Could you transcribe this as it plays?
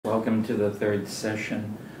welcome to the third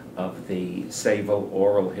session of the Sayville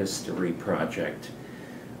Oral History Project.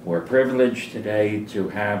 We're privileged today to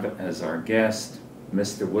have as our guest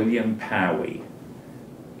Mr. William Paauwe,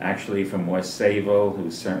 actually from West Sayville,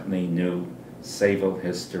 who certainly knew Sayville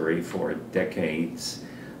history for decades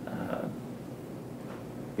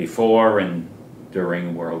before and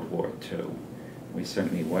during World War II. We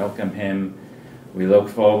certainly welcome him. We look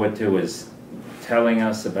forward to his telling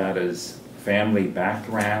us about his family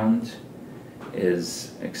background,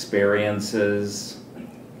 his experiences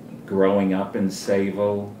growing up in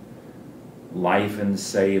Sayville, life in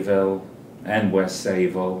Sayville and West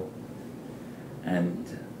Sayville,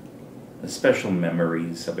 and the special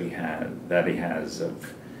memories that he has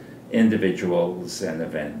of individuals and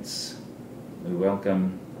events. We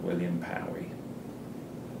welcome William Paauwe.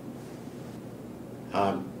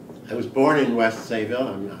 I was born in West Sayville.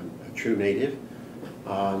 I'm a true native.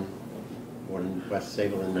 Born in West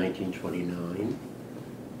Sayville in 1929,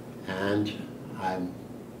 and I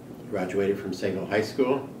graduated from Sayville High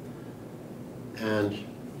School and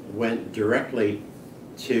went directly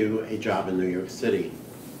to a job in New York City.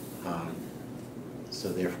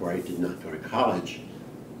 So therefore I did not go to college,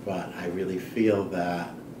 but I really feel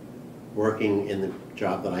that working in the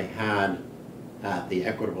job that I had at the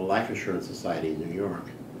Equitable Life Assurance Society in New York,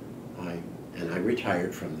 I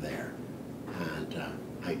retired from there, and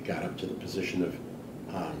I got up to the position of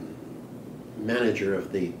manager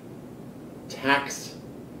of the tax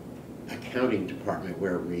accounting department,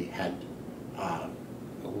 where we had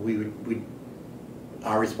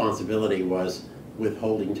our responsibility was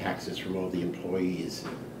withholding taxes from all the employees,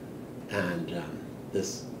 and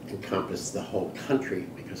this encompassed the whole country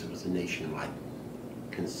because it was a nationwide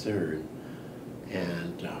concern,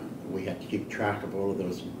 and we had to keep track of all of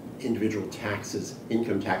those individual taxes,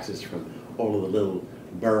 income taxes from all of the little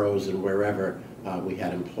boroughs and wherever we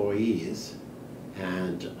had employees,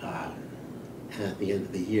 and at the end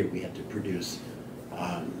of the year we had to produce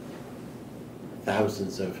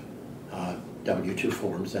thousands of W-2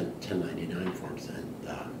 forms and 1099 forms, and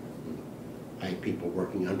I had people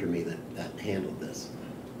working under me that handled this.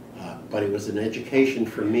 But it was an education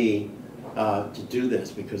for me to do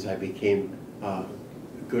this, because I became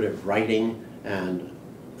good at writing and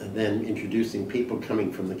then introducing people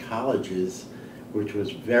coming from the colleges, which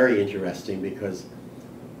was very interesting because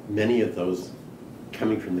many of those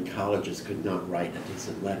coming from the colleges could not write a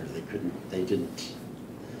decent letter.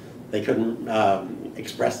 They couldn't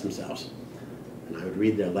express themselves. And I would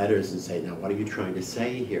read their letters and say, now what are you trying to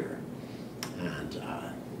say here? And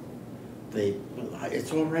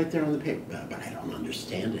it's all right there on the paper, but I don't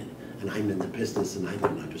understand it. And I'm in the business and I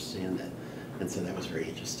don't understand it. And so that was very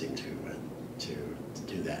interesting to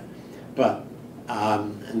do that. But,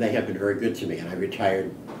 and they have been very good to me, and I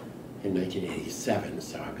retired in 1987,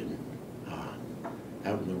 so I've been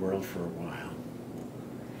out in the world for a while.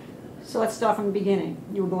 So let's start from the beginning.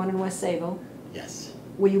 You were born in West Sayville. Yes.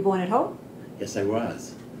 Were you born at home? Yes, I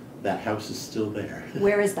was. That house is still there.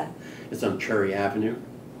 Where is that? It's on Cherry Avenue.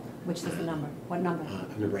 Which is the number? What number?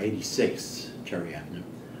 Number 86, Cherry Avenue.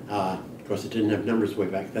 Of course, it didn't have numbers way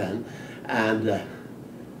back then. And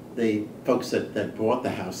the folks that bought the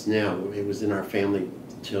house now, it was in our family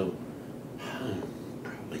till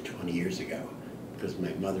probably 20 years ago, because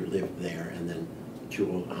my mother lived there, and then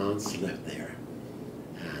two old aunts lived there.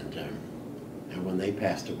 And when they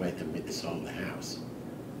passed away, then we sold the house.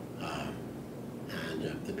 And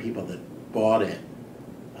the people that bought it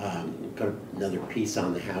put another piece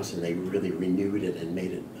on the house, and they really renewed it and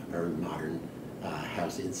made it a very modern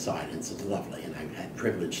house inside, and it's lovely. And I had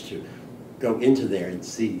privilege to go into there and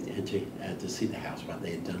see to see the house, what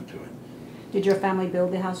they had done to it. Did your family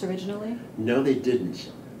build the house originally? No, they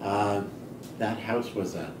didn't. That house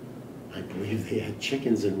was I believe they had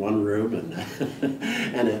chickens in one room, and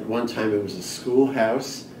and at one time it was a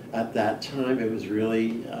schoolhouse. At that time, it was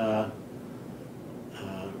really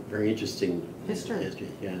very interesting history.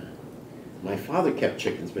 Yeah, my father kept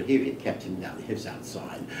chickens, but he kept his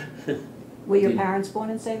outside. Were your parents born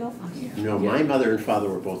in Sayville? No, my mother and father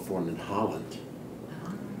were both born in Holland.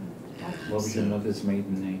 What was your mother's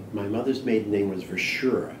maiden name? My mother's maiden name was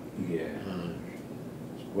Verschura. Yeah.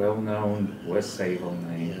 Well-known West Sayville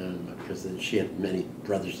name. Yeah, because she had many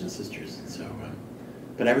brothers and sisters, and so.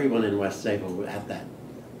 But everyone in West Sayville at that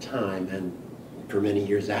time, and for many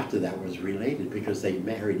years after that, was related, because they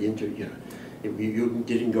married into, you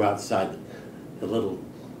didn't go outside the little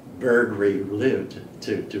burg where you lived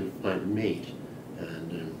to find a mate.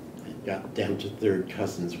 And it got down to third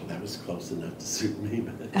cousins. Well, that was close enough to suit me.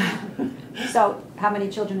 So, how many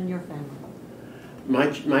children in your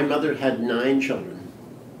family? My mother had 9 children.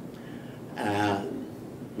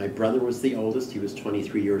 My brother was the oldest. He was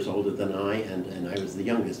 23 years older than I, and I was the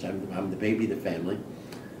youngest. I'm the baby of the family.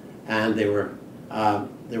 And there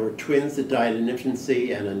were twins that died in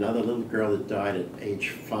infancy and another little girl that died at age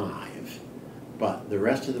 5. But the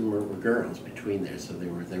rest of them were girls between there, so there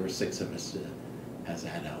were 6 of us as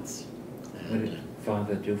adults. What did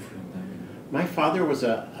Father do for them? My father was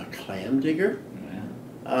a clam digger,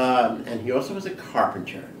 and he also was a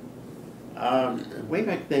carpenter. Way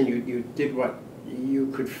back then, you did what you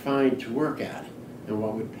could find to work at and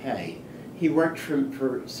what would pay. He worked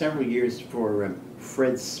for several years for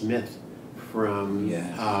Fred Smith from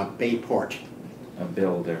Bayport. A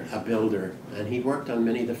builder. A builder, and he worked on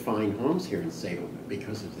many of the fine homes here in Sayville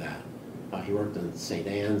because of that. He worked on St.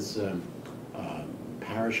 Anne's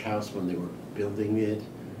parish house when they were building it,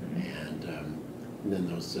 and then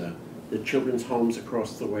those the children's homes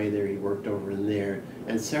across the way there. He worked over in there,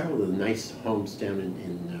 and several of the nice homes down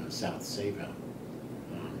in South Sayville.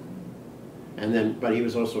 And then, but he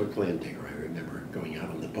was also a clam digger. I remember going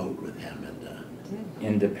out on the boat with him and.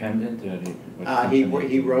 Independent? Or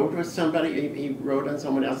he rowed with somebody. He rowed on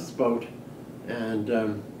someone else's boat, and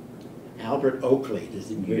Albert Oakley.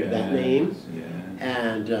 Does you hear that name? Yeah.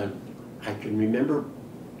 And I can remember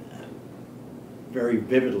very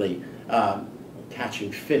vividly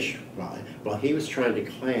catching fish while he was trying to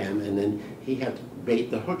clam, and then he had to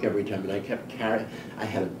bait the hook every time, and I kept carrying. I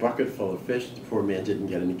had a bucket full of fish. The poor man didn't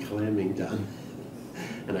get any clamming done,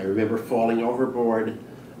 and I remember falling overboard.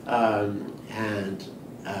 And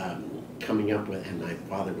coming up with, and my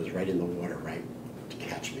father was right in the water, right to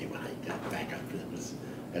catch me when I got back up.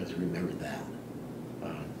 I just remember that.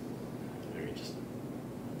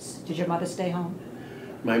 Did your mother stay home?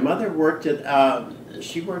 My mother worked at.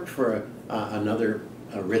 She worked for another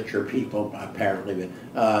richer people apparently.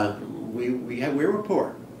 We were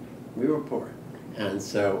poor. We were poor, and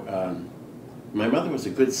so my mother was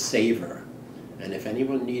a good saver. And if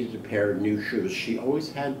anyone needed a pair of new shoes, she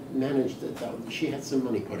always had managed it. She had some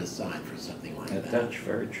money put aside for something like that. The Dutch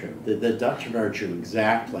virtue. The Dutch virtue,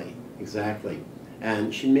 exactly.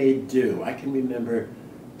 And she made do. I can remember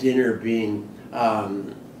dinner being,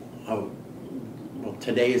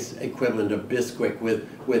 today's equivalent of Bisquick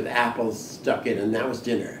with apples stuck in, and that was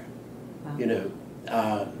dinner. Wow. You know,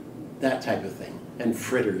 that type of thing. And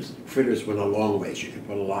fritters. Fritters went a long way. She could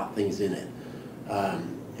put a lot of things in it.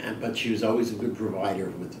 But she was always a good provider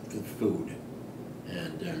with food,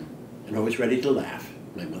 and always ready to laugh.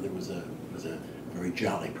 My mother was a very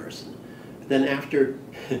jolly person. Then after,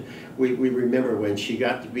 we remember when she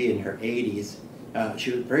got to be in her 80s,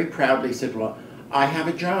 she was very proudly said, "Well, I have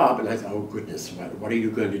a job." And I said, "Oh goodness, what are you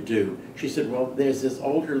going to do?" She said, "Well, there's this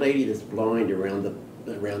older lady that's blind around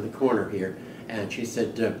the corner here," and she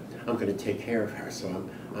said, "I'm going to take care of her, so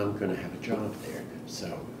I'm going to have a job there."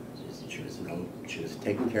 So. She was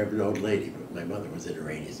taking care of an old lady, but my mother was in her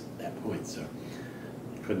 80s at that point, so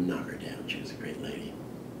I couldn't knock her down. She was a great lady.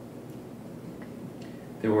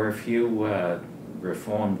 There were a few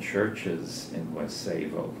Reformed churches in West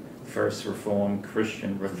Sayville. First Reformed,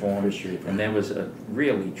 Christian Reformed, and there was a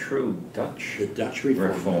really true Dutch The Dutch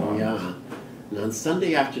Reformed. Yeah. And on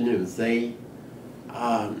Sunday afternoons, we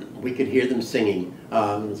could hear them singing.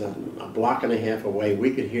 It was a block and a half away.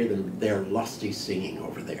 We could hear them, their lusty singing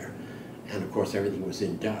over there. And of course, everything was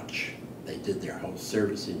in Dutch. They did their whole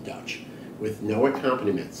service in Dutch with no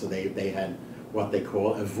accompaniment. So they had what they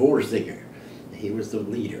call a voorzinger. He was the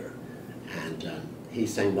leader, and he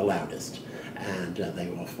sang the loudest, and they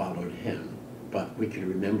all followed him. But we can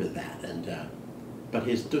remember that. And but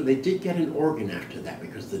they did get an organ after that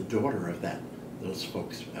because the daughter of those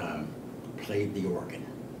folks played the organ.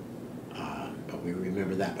 But we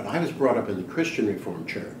remember that. But I was brought up in the Christian Reformed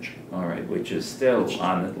Church. All right, which is still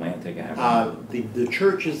on Atlantic Avenue. The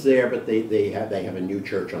church is there, but they have a new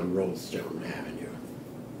church on Rollstone Avenue.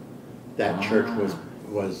 That church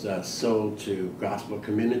was sold to Gospel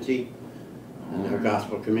Community, and now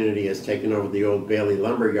Gospel Community has taken over the old Bailey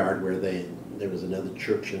Lumberyard where there was another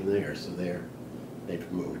church in there, so they've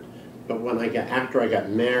moved. But after I got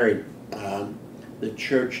married, the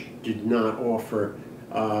church did not offer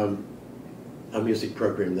a music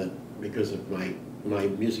program because of my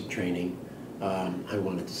music training, I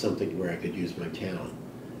wanted something where I could use my talent.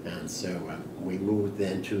 And so we moved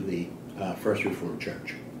then to the First Reformed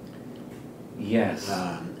Church. Yes,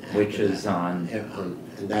 which is on...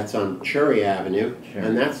 And that's on Cherry Avenue, Sure.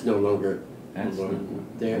 and that's no longer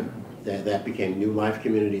there. Yeah. That became New Life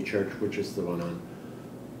Community Church, which is the one on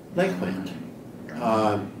Lakeland.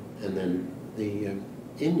 And then the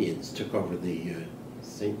Indians took over the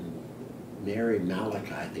St. Mary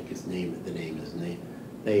Malachi, I think the name is.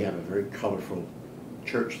 They have a very colorful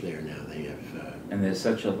church there now. They have And there's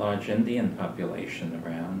such a large Indian population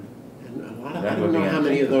around. And a lot of, That I would don't be know how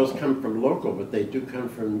many of those unthinkable. come from local, but they do come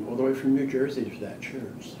from all the way from New Jersey to that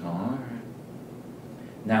church. All right.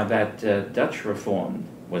 Now that Dutch Reformed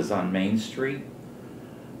was on Main Street.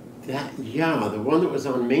 That, yeah, the one that was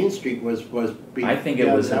on Main Street was. I think it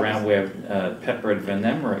yeah, was that around where Peppered Van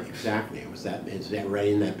Emmerich. Exactly, is that right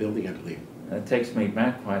in that building, I believe? That takes me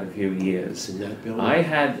back quite a few It's years. in that building? I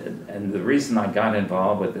had, and the reason I got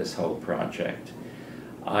involved with this whole project,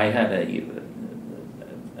 I had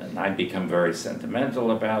and I've become very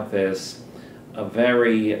sentimental about this, a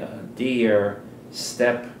very dear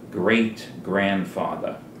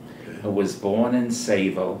step-great-grandfather who was born in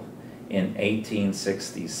Sayville in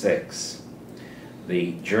 1866.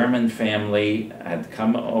 The German family had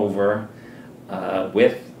come over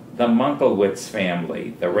with the Munkelwitz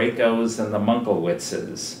family, the Rakos and the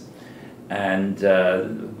Munkelwitzes, and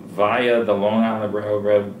via the Long Island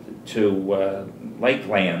Railroad to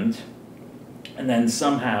Lakeland, and then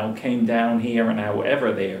somehow came down here, and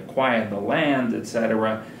however they acquired the land,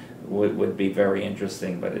 etc., would be very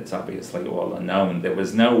interesting, but it's obviously all unknown. There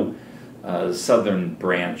was no southern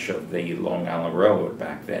branch of the Long Island Railroad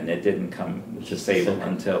back then. It didn't come to Sayville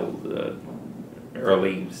until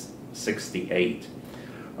early '68.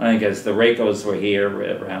 I guess the Rakos were here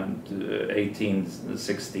around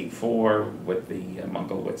 1864 with the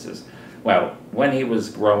Munkelwitzes. Well, when he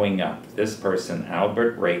was growing up, this person,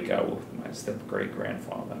 Albert Rako, my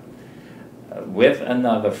step-great-grandfather, with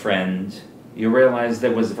another friend, you realize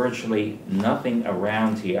there was virtually nothing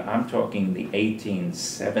around here. I'm talking the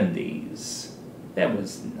 1870s. There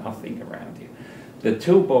was nothing around here. The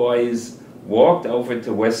two boys walked over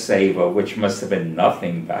to West Sayville, which must have been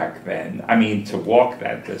nothing back then. I mean, to walk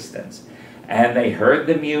that distance. And they heard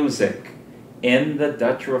the music in the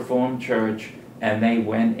Dutch Reformed Church, and they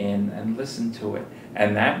went in and listened to it.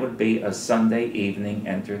 And that would be a Sunday evening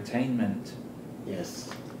entertainment. Yes,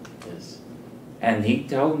 yes. And he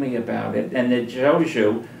told me about it, and it shows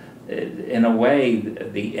you, in a way,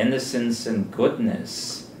 the innocence and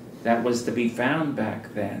goodness that was to be found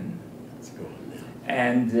back then. Let's go on now.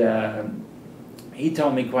 And he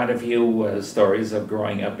told me quite a few stories of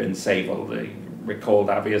growing up in Sayville. He recalled,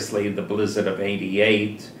 obviously, the blizzard of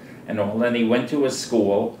 '88 and all. Then he went to a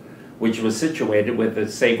school which was situated where the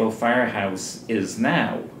Sayville Firehouse is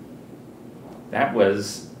now. That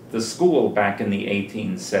was the school back in the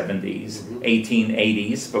 1870s,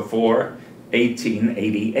 1880s, before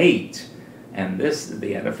 1888. And this,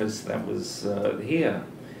 the edifice that was here.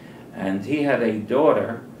 And he had a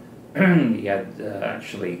daughter. He had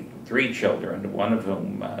actually 3 children, one of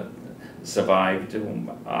whom survived, whom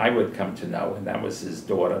I would come to know, and that was his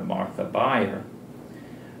daughter, Martha Beyer.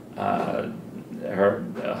 Her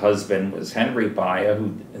husband was Henry Beyer,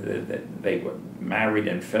 who they were married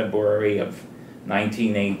in February of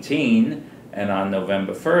 1918, and on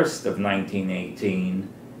November 1st of 1918,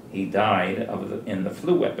 he died in the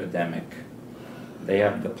flu epidemic. They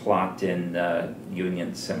have the plot in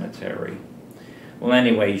Union Cemetery. Well,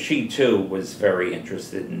 anyway, she too was very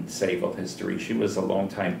interested in Sayville history. She was a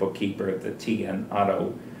longtime bookkeeper at the T.N.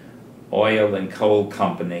 Otto Oil and Coal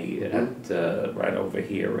Company at right over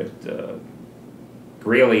here at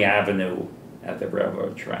Greeley Avenue at the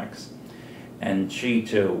railroad tracks. And she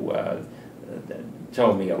too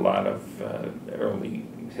told me a lot of early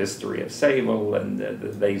history of Sayville, and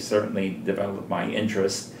they certainly developed my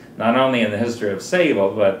interest, not only in the history of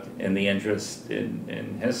Sayville, but in the interest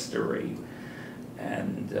in history.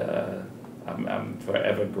 And I'm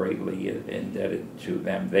forever greatly indebted to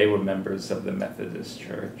them. They were members of the Methodist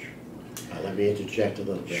Church. Let me interject a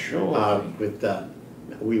little bit. Sure. I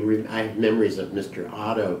have memories of Mr.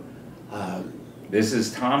 Otto. This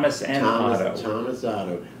is Thomas and Otto. Thomas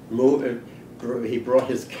Otto. He brought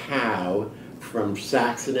his cow from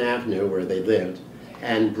Saxon Avenue, where they lived,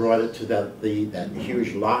 and brought it to that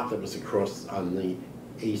huge lot that was across on the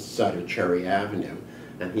east side of Cherry Avenue.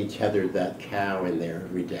 And he tethered that cow in there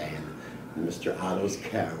every day. And Mr. Otto's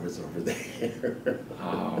cow was over there.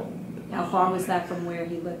 Oh. How far was that from where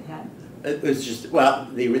he lived? It was just, well,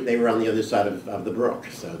 they were on the other side of the brook,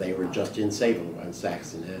 so they were just in Sayville on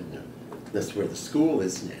Saxon Avenue. That's where the school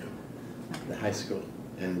is now, the high school.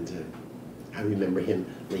 And I remember him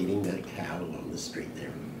leading that cow along the street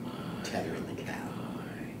there, tethering the cow.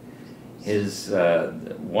 His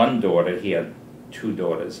one daughter, he had 2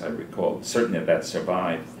 daughters, I recall, certainly that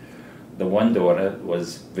survived. The one daughter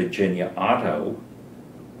was Virginia Otto,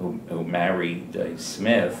 who married a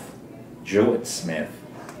Smith, Jewett Smith,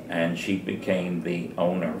 and she became the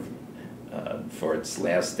owner for its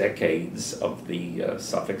last decades of the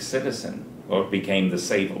Suffolk Citizen, or became the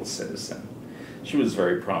Sayville Citizen. She was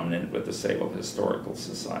very prominent with the Sayville Historical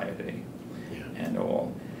Society and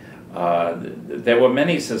all. There were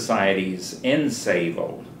many societies in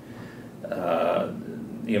Sayville.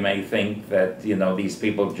 You may think that, you know, these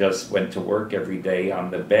people just went to work every day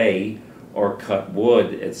on the bay or cut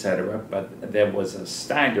wood, etc., but there was a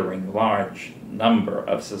staggering large number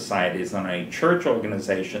of societies, not only church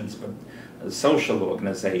organizations, but social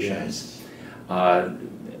organizations. Yes.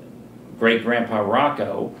 Great-Grandpa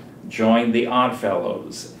Rocco joined the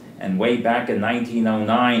Oddfellows, and way back in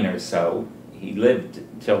 1909 or so, he lived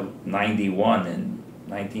till 91 in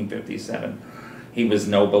 1957. He was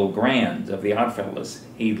Noble Grand of the Oddfellows.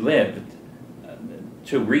 He lived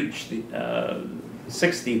to reach the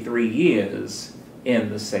 63 years in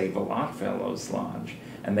the Sayville Oddfellows Lodge.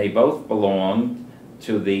 And they both belonged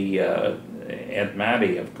to the, Aunt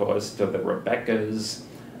Mattie, of course, to the Rebeccas,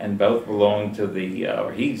 and both belonged to the,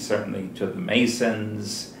 or he certainly, to the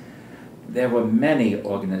Masons. There were many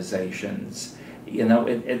organizations, you know,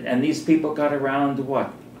 and these people got around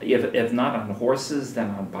what? If not on horses, then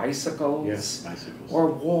on bicycles, Yes, bicycles. or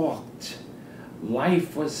walked.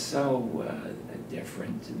 Life was so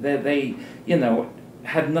different. They, you know,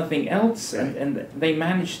 had nothing else, Right. and they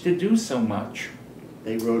managed to do so much.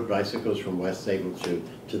 They rode bicycles from West Sayville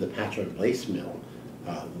to the Patchwork Lace Mill,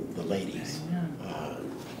 the ladies. Yeah.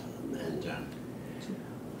 And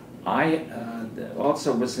I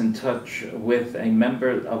also was in touch with a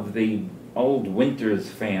member of the old Winters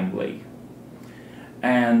family.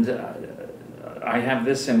 And I have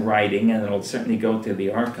this in writing, and it'll certainly go to the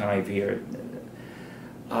archive here.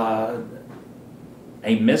 A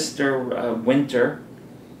Mr. Winter,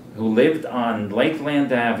 who lived on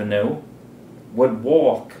Lakeland Avenue, would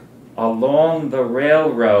walk along the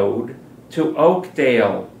railroad to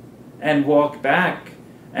Oakdale and walk back.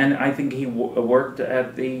 And I think he worked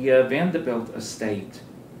at the Vanderbilt estate.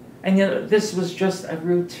 And you know, this was just a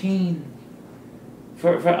routine.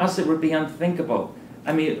 For us, it would be unthinkable.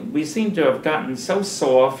 I mean, we seem to have gotten so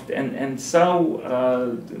soft and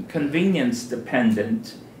so convenience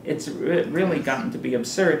dependent. It's really gotten to be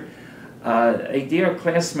absurd. A dear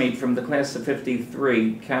classmate from the class of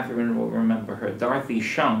 '53, Catherine will remember her, Dorothy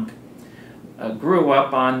Shunk, grew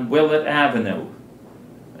up on Willett Avenue,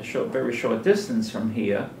 a very short distance from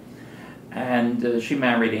here. And she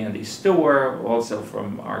married Andy Stewart, also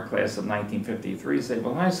from our class of 1953,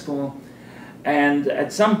 Sayville High School. And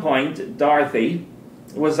at some point, Dorothy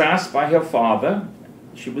was asked by her father,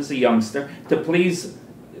 she was a youngster, to please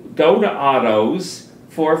go to Otto's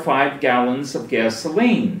for 5 gallons of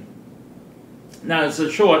gasoline. Now, it's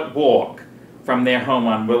a short walk from their home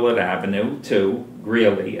on Willard Avenue to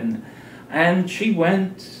Greeley, and she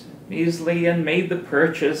went easily and made the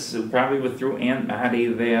purchase, probably through Aunt Mattie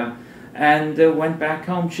there, and went back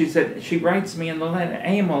home. She said, she writes me in the letter,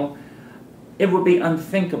 Emil, it would be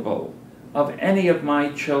unthinkable of any of my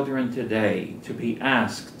children today to be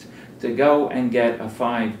asked to go and get a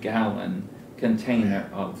 5-gallon container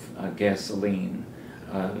of gasoline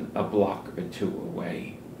a block or two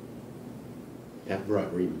away. that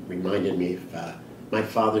reminded me of, my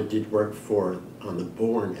father did work on the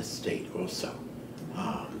Bourne estate also.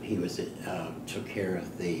 He was took care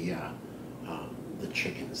of the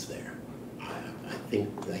chickens there. I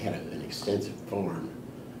think they had an extensive farm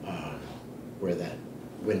where that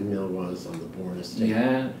windmill was on the Bourne estate.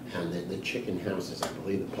 Yeah. And the chicken houses, I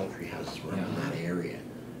believe the poultry houses were in that area.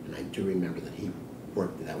 And I do remember that he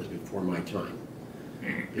worked, that was before my time.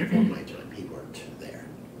 Before my time, he worked there.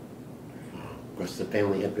 Of course, the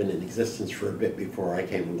family had been in existence for a bit before I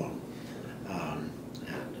came along. And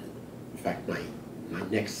in fact, my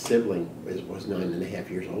next sibling was 9.5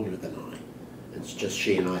 years older than I. It's just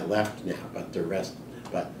she and I left now, but the rest,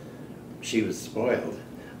 but she was spoiled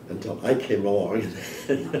until I came along.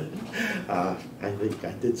 I think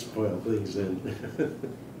I did spoil things then.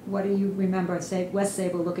 What do you remember West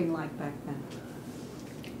Sayville looking like back then?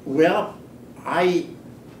 Well, I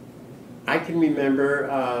can remember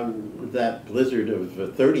that blizzard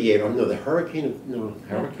of 38, or no, the hurricane of, no.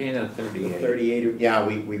 Hurricane of 38. 38, yeah,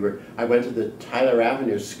 I went to the Tyler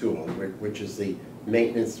Avenue School, which is the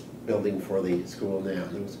maintenance building for the school now.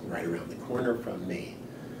 It was right around the corner from me.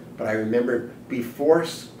 But I remember before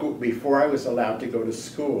I was allowed to go to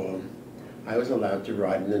school, I was allowed to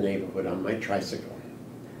ride in the neighborhood on my tricycle.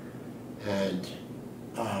 And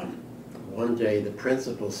one day the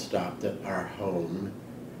principal stopped at our home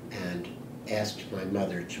and asked my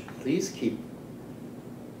mother to please keep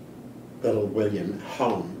little William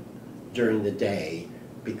home during the day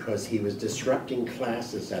because he was disrupting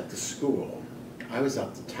classes at the school. I was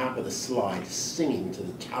at the top of the slide singing to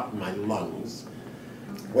the top of my lungs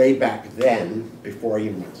way back then, before I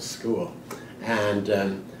even went to school.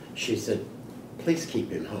 And she said, please keep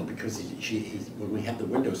him home because when we have the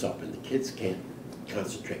windows open, the kids can't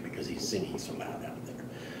concentrate because he's singing so loud out there.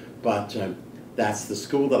 But that's the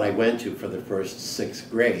school that I went to for the first 6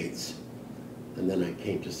 grades. And then I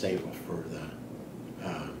came to Sayville for the,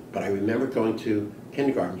 but I remember going to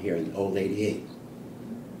kindergarten here in Old 88.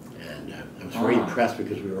 And I was very impressed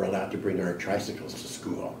because we were allowed to bring our tricycles to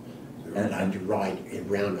school. We were allowed to ride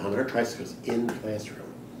around on our tricycles in the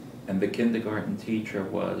classroom. And the kindergarten teacher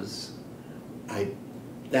was?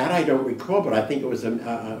 That I don't recall, but I think it was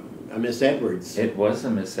a Miss Edwards. It was a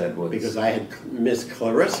Miss Edwards. Because I had Miss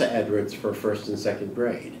Clarissa Edwards for 1st and 2nd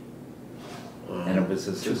grade. And it was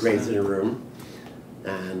a 2 grades in a room.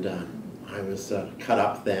 And I was cut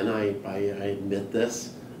up then, I admit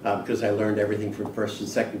this, because I learned everything from 1st and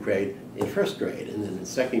 2nd grade in 1st grade. And then in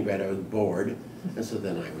 2nd grade I was bored. And so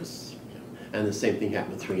then I was, and the same thing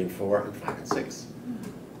happened with 3 and 4 and 5 and 6.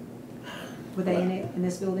 Were they in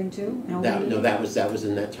this building too? No, that was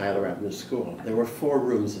in that Tyler Avenue school. There were 4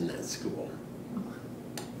 rooms in that school.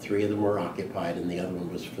 3 of them were occupied, and the other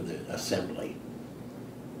one was for the assembly.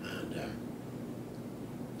 And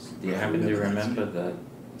do you happen to remember the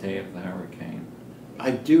day of the hurricane?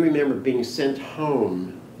 I do remember being sent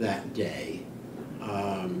home that day,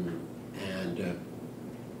 and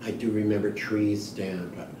I do remember trees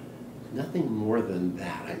down, but nothing more than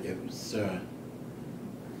that. It was.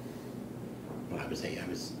 Well, I was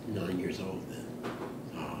 9 years old then.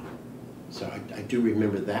 So I do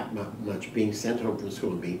remember that much, being sent home from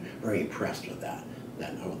school and being very impressed with that,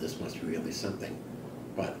 oh, this must be really something.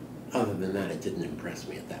 But other than that, it didn't impress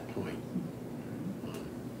me at that point.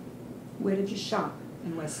 Where did you shop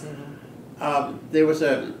in West Sayville? There was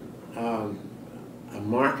a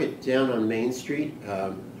market down on Main Street.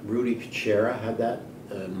 Rudy Kuchera had that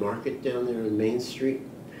market down there on Main Street.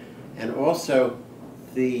 And also,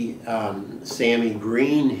 the Sammy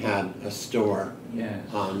Green had a store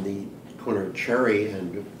on the corner of Cherry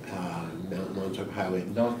and Mount Montauk Highway.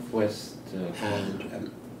 Northwest.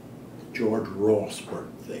 And George Ross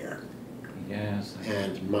worked there. Yes.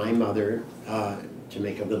 And my mother, to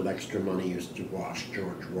make a little extra money, used to wash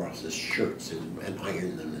George Ross's shirts and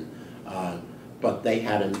iron them. And, but they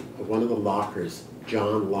had one of the lockers,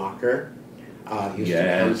 John Locker, used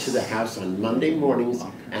to come to the house on Monday mornings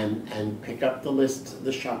and pick up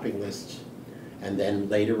the shopping list, and then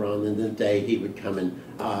later on in the day he would come and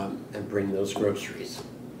bring those groceries.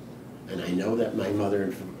 And I know that my mother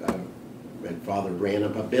and father ran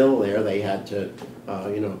up a bill there. They had to,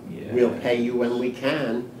 we'll pay you when we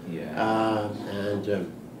can.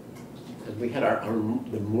 And we had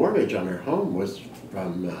the mortgage on our home was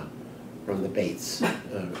from the Bates,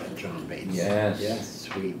 John Bates. Yes,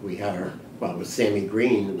 we had it was Sammy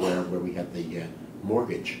Green where we had the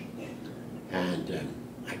mortgage. And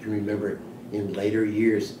I can remember in later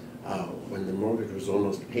years when the mortgage was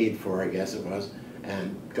almost paid for, I guess it was,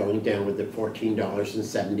 and going down with the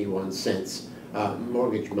 $14.71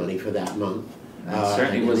 mortgage money for that month. That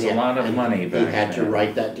certainly was a lot of money back then. He had to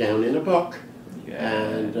write that down in a book.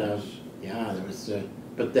 And there was,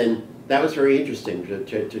 but then that was very interesting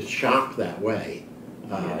to shop that way.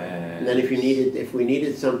 And then if we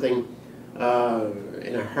needed something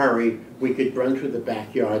in a hurry, we could run through the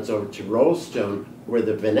backyards over to Rollstone, where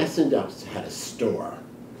the Vanessendels had a store.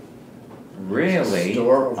 Really?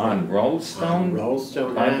 Store on Rollstone? On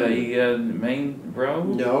Rollstone. By the main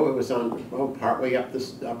road? No, it was on partway up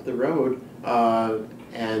the road,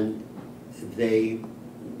 and they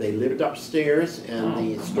lived upstairs, and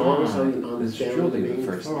the store was on the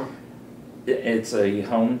main floor. It's a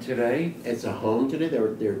home today? It's a home today. There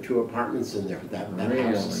are 2 apartments in there. That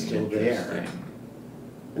house is still there.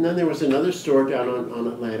 And then there was another store down on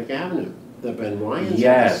Atlantic Avenue, the Ben Wyans store.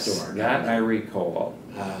 Yes, that I recall.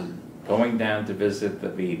 Going down to visit the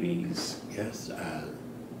BBs. Yes,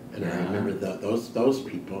 and I remember those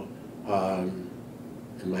people. And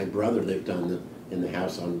my brother lived in the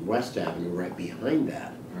house on West Avenue, right behind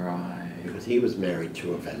that. Right. Because he was married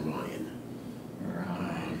to a Van Wyand.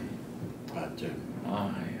 Right. But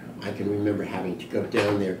I can remember having to go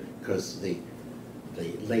down there because the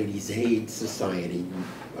Ladies' Aid Society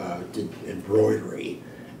did embroidery,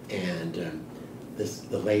 and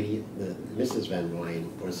the lady, Mrs. Van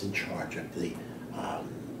Wyand, was in charge of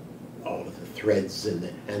all of the threads and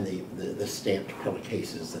the stamped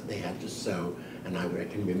pillowcases that they had to sew. And I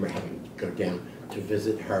can remember having to go down to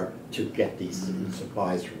visit her to get these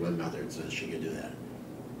supplies for my mother so that she could do that.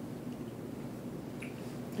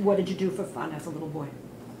 What did you do for fun as a little boy?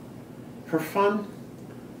 For fun?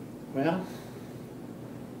 Well,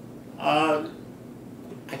 I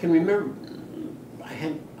can remember, I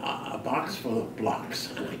had a box full of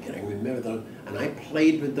blocks, and I can remember those, and I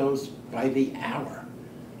played with those by the hour.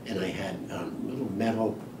 And I had little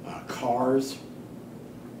metal cars,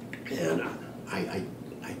 and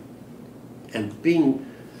and being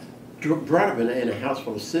brought up in a house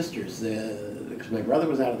full of sisters, because my brother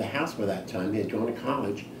was out of the house by that time. He had gone to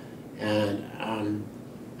college, and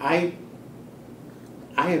I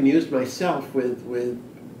amused myself with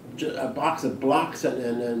a box of blocks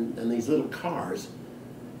and these little cars.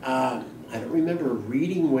 I don't remember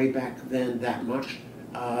reading way back then that much.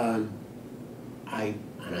 I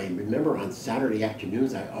remember on Saturday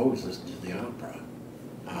afternoons I always listened to the opera.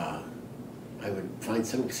 I would find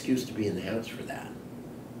some excuse to be in the house for that.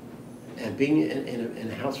 And being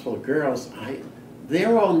in a house full of girls,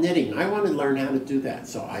 they're all knitting. I wanted to learn how to do that,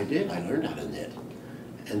 so I did. I learned how to knit,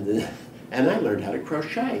 and I learned how to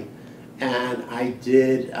crochet, and I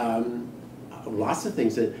did lots of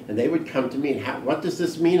things. And they would come to me and, what does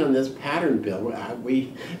this mean on this pattern, Bill?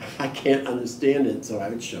 I can't understand it, so I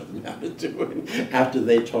would show them how to do it after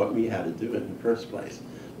they taught me how to do it in the first place.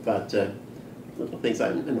 But little things,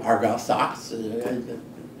 and argyle socks,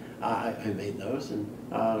 I made those, and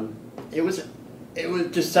it was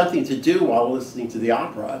just something to do while listening to the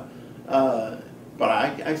opera. But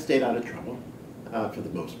I stayed out of trouble for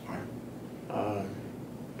the most part.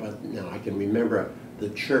 But no, I can remember the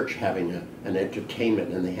church having an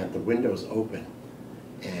entertainment, and they had the windows open,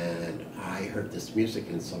 and I heard this music,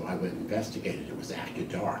 and so I went and investigated. It was after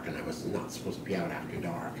dark, and I was not supposed to be out after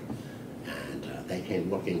dark. And they came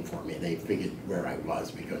looking for me. They figured where I was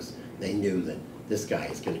because they knew that this guy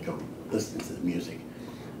is going to go listen to the music.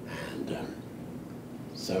 And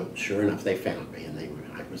so sure enough, they found me, and I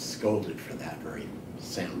was scolded for that very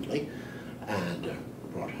soundly, and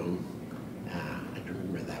brought home. I can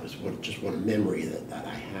remember that was just one memory that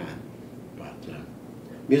I had. But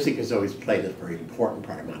music has always played a very important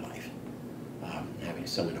part of my life. Having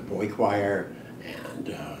sung in a boy choir,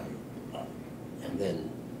 and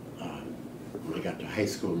then when I got to high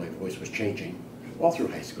school, my voice was changing all through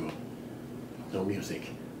high school. No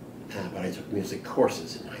music, but I took music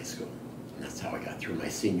courses in high school. And that's how I got through my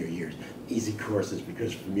senior years. Easy courses,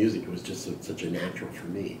 because for music it was just such a natural for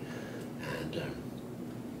me. And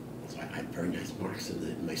so I had very nice marks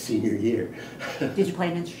in my senior year. Did you play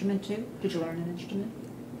an instrument too? Did you learn an instrument?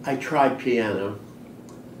 I tried piano.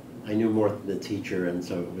 I knew more than the teacher, and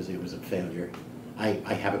so it was a failure.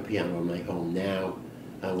 I have a piano in my home now.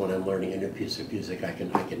 When I'm learning a new piece of music, I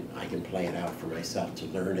can play it out for myself to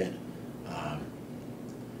learn it. I'm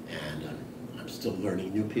still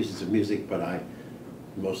learning new pieces of music, but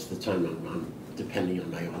most of the time I'm depending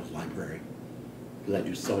on my own library, because I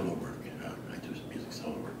do solo work. I do music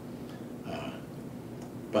solo work.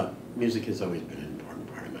 But music has always been an important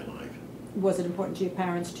part of my life. Was it important to your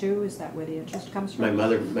parents too? Is that where the interest comes from?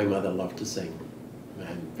 My mother loved to sing.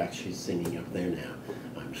 In fact, she's singing up there now,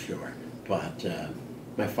 I'm sure. But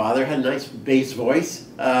my father had a nice bass voice,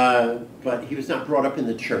 but he was not brought up in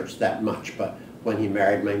the church that much. But when he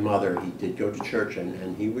married my mother, he did go to church,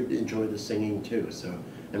 and he would enjoy the singing too. So,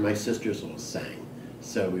 and my sisters all sang.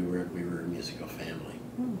 So we were a musical family.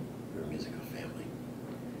 We were a musical family.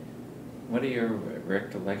 What are your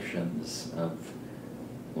recollections of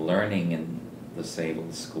learning in the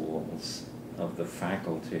Sayville schools, of the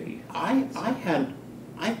faculty? I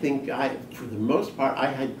think for the most part,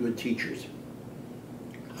 I had good teachers.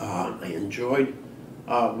 I enjoyed,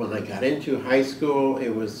 when I got into high school, it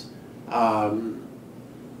was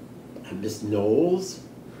Miss Knowles,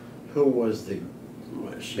 who was the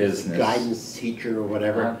guidance teacher or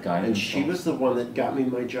whatever, and she was the one that got me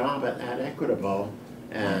my job at Equitable,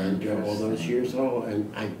 and all those years old,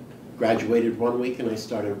 and I graduated one week and I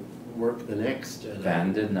started work the next.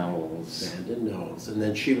 Vanda Knowles. And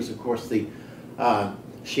then she was, of course,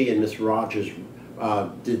 she and Miss Rogers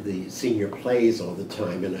did the senior plays all the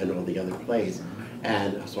time, and all the other plays.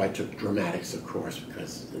 And so I took dramatics, of course,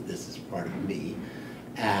 because this is part of me.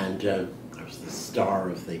 And I was the star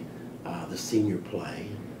of the senior play,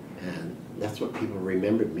 and that's what people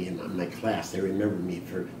remembered me in my class. They remembered me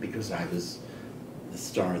because I was the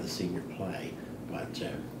star of the senior play. But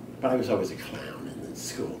I was always a clown in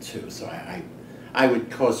school too, so I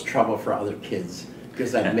would cause trouble for other kids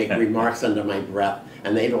because I'd make remarks under my breath,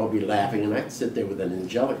 and they'd all be laughing, and I'd sit there with an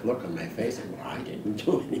angelic look on my face, and well, I didn't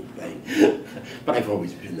do anything. But I've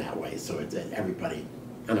always been that way, so it's everybody,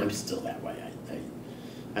 and I'm still that way.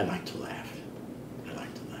 I like to laugh. I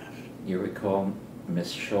like to laugh. You recall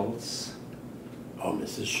Miss Schultz? Oh,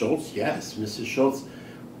 Mrs. Schultz, yes. Mrs. Schultz,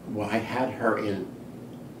 well, I had her in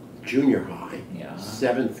junior high. Yeah.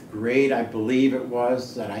 7th grade, I believe it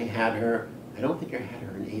was, that I had her. I don't think I had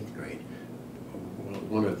her in 8th grade.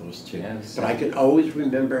 one of those two. Yes. But I can always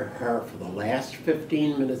remember her for the last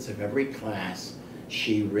 15 minutes of every class.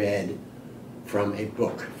 She read from a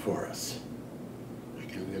book for us. I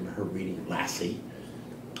can remember her reading Lassie,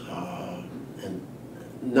 and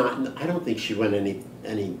I don't think she went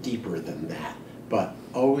any deeper than that. But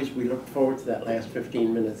always we looked forward to that last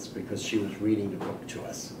 15 minutes because she was reading the book to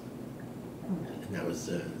us, and that was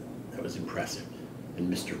impressive.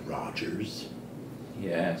 And Mr. Rogers.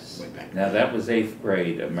 Yes. Way back Now then. that was 8th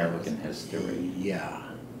grade American history. Yeah.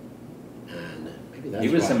 And maybe that's He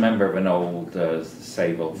was why. a member of an old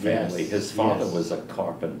Sayville family. Yes, His father yes. was a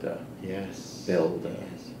carpenter, Yes. builder.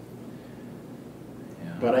 Yes.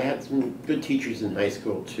 Yeah. But I had some good teachers in high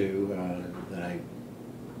school too.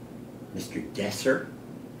 Mr. Desser,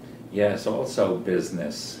 Yes, also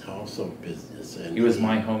business. also business, and He was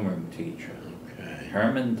my homeroom teacher, Okay.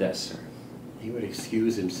 Herman Desser. He would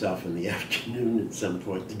excuse himself in the afternoon at some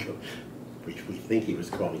point to go, which we think he was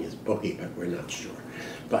calling his bookie, but we're not sure.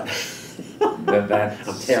 But That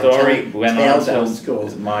I'm story went on tales out of till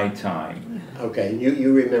schools. my time. Okay,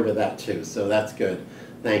 you remember that too, so that's good.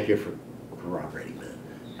 Thank you for corroborating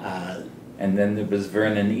that. And then there was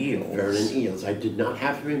Vernon Eels. Vernon Eels, I did not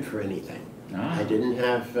have him for anything. Ah. I didn't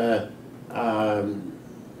have the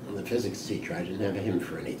physics teacher, I didn't have him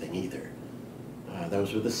for anything either.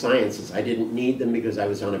 Those were the sciences. I didn't need them because I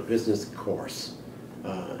was on a business course,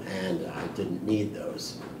 and I didn't need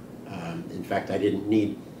those. In fact, I didn't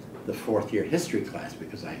need the 4th year history class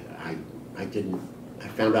because I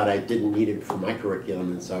found out I didn't need it for my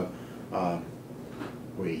curriculum, and so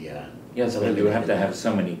we Yes, but you have to eliminated have that.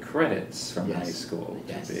 so many credits from high Yes. school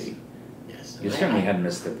Yes. to be. Yes. You And certainly had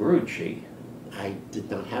Mr. Brucci. I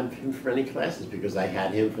did not have him for any classes because I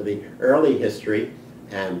had him for the early history,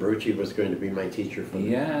 and Brucci was going to be my teacher for the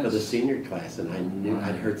Yes. senior class, and I knew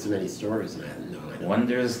I'd heard so many stories, and I had no idea.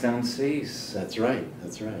 Wonders don't cease. That's right.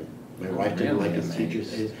 That's right. My I'm wife didn't really like his amazed.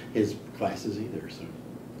 teachers, his classes either. So,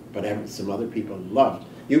 but some other people loved.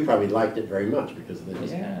 You probably liked it very much because of the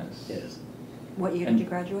history. Yes. Yes. What year And- did you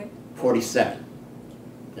graduate?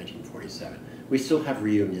 1947. We still have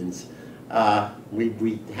reunions.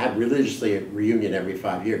 We had religiously a reunion every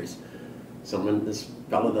 5 years. This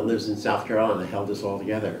fellow that lives in South Carolina held us all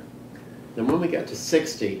together. Then when we got to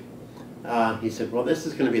 60, he said, well, this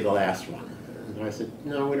is going to be the last one. And I said,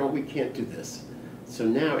 no, we can't do this. So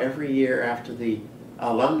now every year after the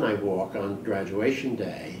alumni walk on graduation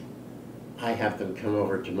day, I have them come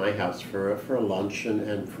over to my house for a lunch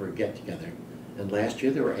and for a get-together. And last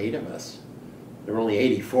year there were 8 of us. There were only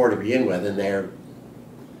 84 to begin with, and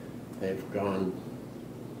they've gone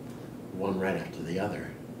one right after the other.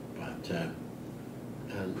 But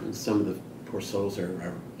and some of the poor souls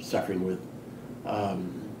are suffering with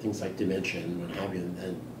things like dementia and what have you,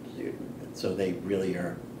 and so they really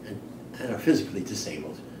are and are physically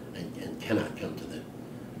disabled and cannot come to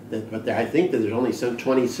but I think that there's only some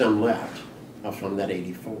 20-some left from that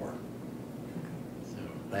 84. So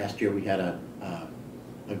last year we had a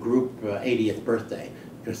group 80th birthday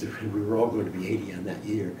because we were all going to be 80 on that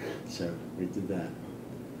year, so we did that.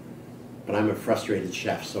 But I'm a frustrated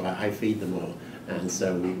chef, so I feed them all, and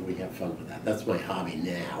so we have fun with that. That's my hobby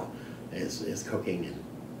now, is cooking, and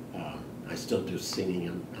I still do singing.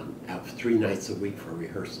 I'm out 3 nights a week for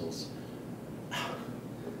rehearsals.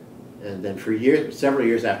 And then for several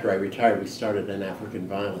years after I retired, we started an African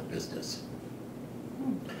violet business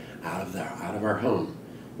out of our home.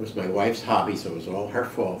 It was my wife's hobby, so it was all her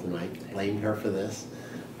fault, and I blamed her for this.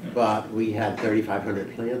 But we had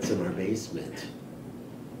 3,500 plants in our basement,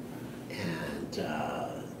 and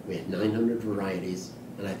we had 900 varieties.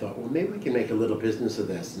 And I thought, well, maybe we can make a little business of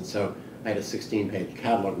this. And so I had a 16-page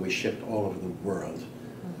catalog, and we shipped all over the world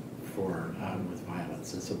with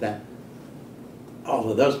violets. And so all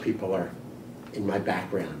of those people are in my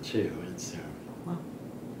background too, and so. Wow.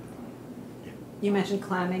 You mentioned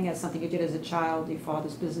clamming as something you did as a child, your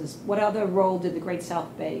father's business. What other role did the Great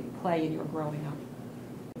South Bay play in your growing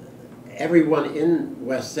up? Everyone in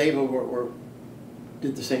West Sayville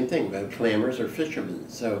did the same thing, whether clammers or fishermen.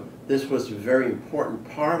 So this was a very important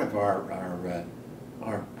part of our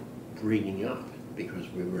bringing up, because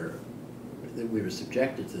we were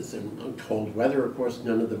subjected to this. And on cold weather, of course,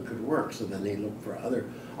 none of them could work, so then they looked for other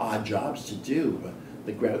odd jobs to do. But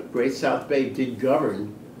the Great South Bay did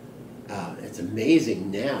govern. It's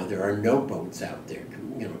amazing now, there are no boats out there,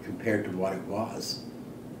 compared to what it was.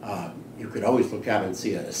 You could always look out and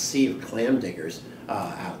see a sea of clam diggers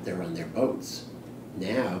out there on their boats.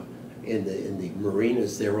 Now, in the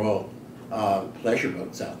marinas, they're all pleasure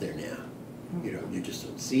boats out there now. You just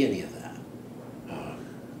don't see any of that.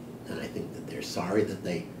 And I think that they're sorry that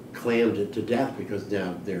they clammed to death because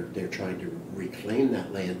now they're trying to reclaim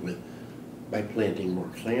that land by planting more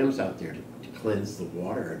clams out there to cleanse the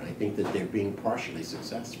water, and I think that they're being partially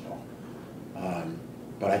successful.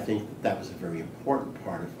 But I think that was a very important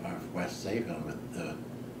part of West Sayville.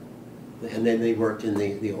 And then they worked in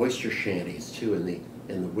the oyster shanties too in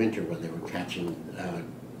the winter when they were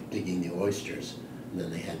digging the oysters. And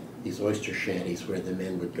then they had these oyster shanties where the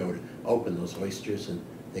men would go to open those oysters, and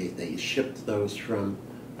they shipped those from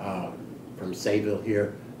Sayville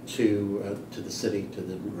here to the city, to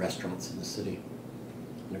the restaurants in the city.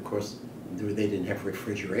 And of course, they didn't have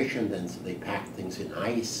refrigeration then, so they packed things in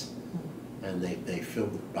ice, and they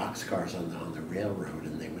filled the boxcars on the railroad,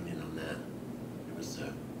 and they went in on that. It was,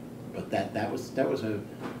 but that was a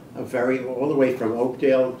very, all the way from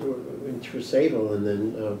Oakdale to Sayville, and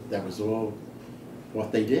then that was all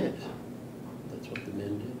what they did. That's what the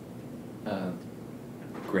men did.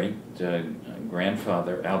 Great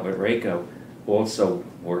grandfather Albert Rako also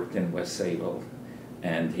worked in West Sayville,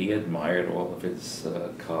 and he admired all of his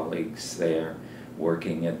colleagues there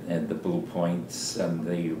working at the Blue Points and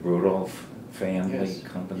the Rudolph family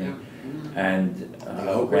company. Yeah. And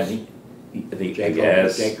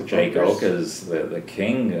Jake Oak is the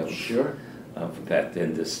king of, sure, of that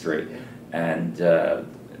industry. Yeah. And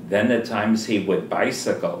then at times he would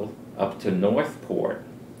bicycle up to Northport,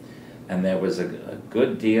 and there was a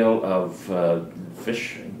good deal of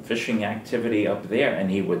fishing activity up there,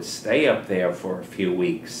 and he would stay up there for a few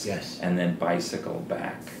weeks, yes, and then bicycle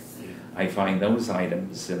back. Yeah. I find those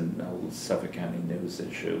items in old Suffolk County News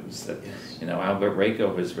issues that, yes, you know, Albert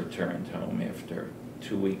Rako has returned home after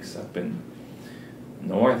 2 weeks up in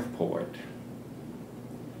Northport.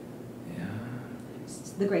 Yeah.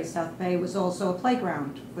 The Great South Bay was also a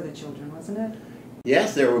playground for the children, wasn't it?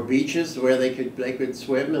 Yes, there were beaches where they could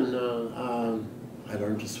swim, and I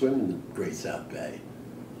learned to swim in the Great South Bay.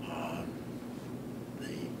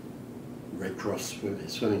 The Red Cross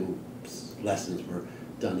swimming lessons were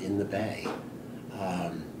done in the bay,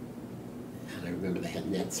 and I remember they had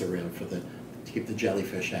nets around to keep the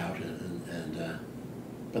jellyfish out,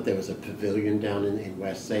 but there was a pavilion down in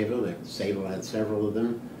West Sayville. Sayville had several of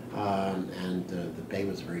them, and the bay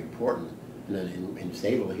was very important. And then in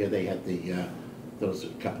Sayville here they had those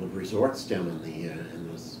couple of resorts down in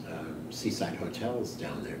those seaside hotels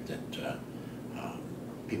down there that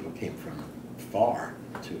people came from far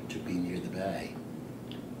to be near the bay.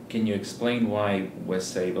 Can you explain why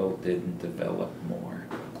West Sayville didn't develop more?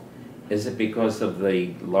 Is it because of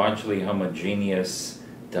the largely homogeneous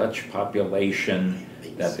Dutch population,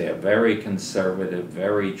 that they're very conservative,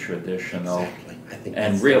 very traditional, Exactly. I think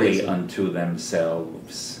and that's really the reason. unto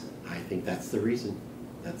themselves? I think that's the reason.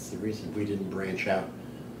 That's the reason we didn't branch out.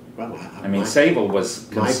 Well, I mean, Sayville was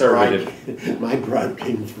conservative. My bride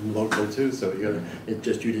came from local too, so you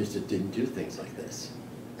just didn't do things like this.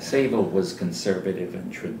 Sayville was conservative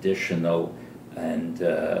and traditional and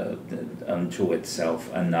unto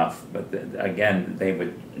itself enough, but again, they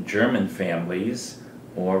were German families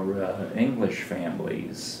or English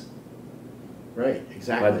families. Right,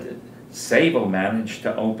 exactly. But Sayville managed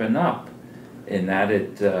to open up in that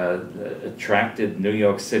it attracted New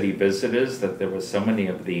York City visitors, that there were so many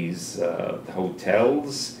of these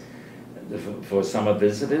hotels for summer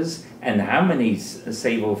visitors, and how many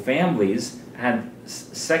Sayville families had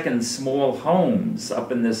second small homes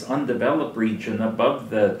up in this undeveloped region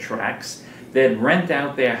above the tracks. They'd rent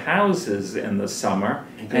out their houses in the summer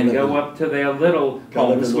and go up to their little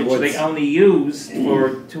homes, which they only used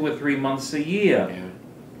for 2 or 3 months a year. Yeah.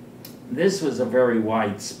 This was a very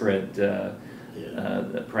widespread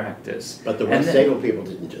practice. But the West Sayville people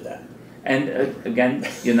didn't do that. And again,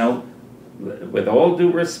 you know, with all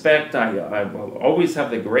due respect, I will always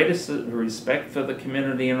have the greatest respect for the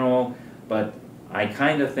community and all, but I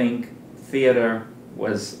kind of think theater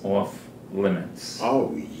was off limits.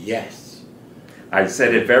 Oh, yes. I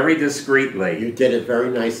said it very discreetly. You did it very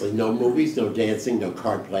nicely. No movies, no dancing, no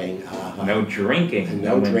card playing. No drinking, and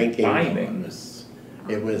no drinking. imbibing.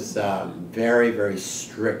 It was very, very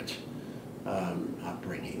strict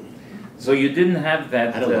upbringing. So you didn't have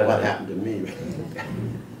that... I don't know what happened to me.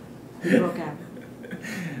 You broke out.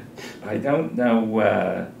 I don't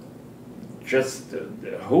know just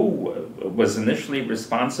who was initially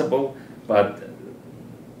responsible, but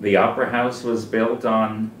the Opera House was built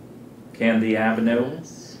on Candy Avenue,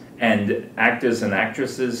 Yes. and actors and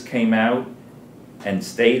actresses came out and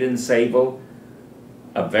stayed in Sayville.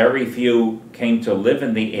 A very few came to live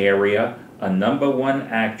in the area. A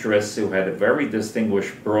 #1 actress who had a very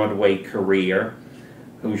distinguished Broadway career,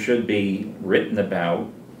 who should be written about,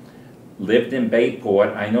 lived in Bayport.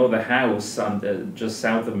 I know the house on just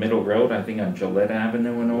south of Middle Road, I think on Gillette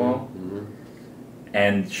Avenue and all. Mhm.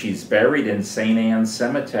 And she's buried in St. Anne's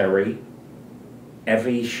Cemetery.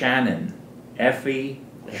 Effie Shannon. Effie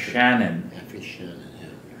Shannon. Effie Shannon,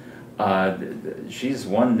 yeah. She's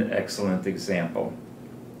one excellent example.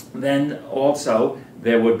 Then also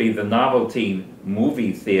there would be the Novelty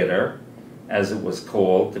Movie Theater, as it was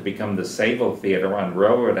called, to become the Sayville Theater on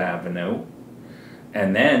Railroad Avenue.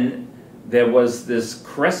 And then there was this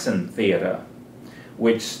Crescent Theater,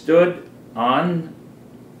 which stood on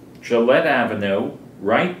Gillette Avenue,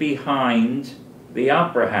 right behind the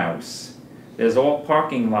Opera House. There's all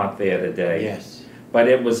parking lot there today. Yes. But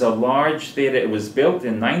it was a large theater. It was built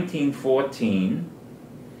in 1914.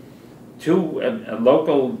 Two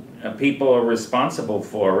local people are responsible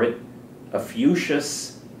for it,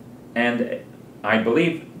 Fuchsius and I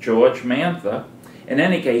believe George Mantha. In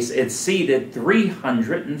any case, it seated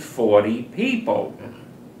 340 people.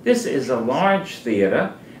 This is a large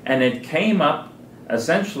theater, and it came up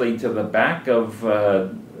essentially to the back of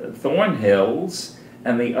Thornhill's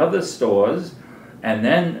and the other stores, and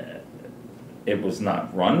then it was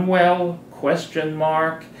not run well, question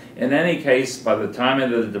mark. In any case, by the time of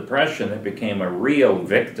the Depression, it became a real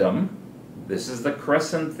victim. This is the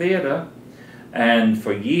Crescent Theater, and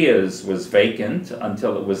for years was vacant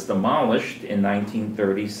until it was demolished in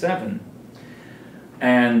 1937.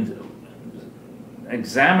 And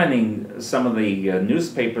examining some of the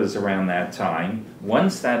newspapers around that time,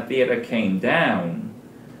 once that theater came down,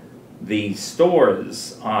 the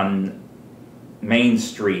stores on Main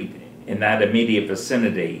Street in that immediate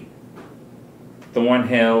vicinity,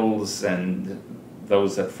 Thornhill's and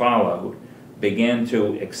those that followed, began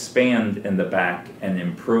to expand in the back and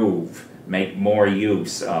improve, make more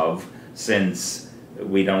use of, since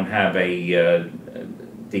we don't have a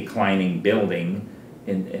declining building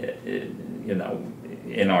in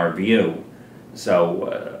our view. So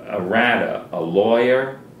Arata, a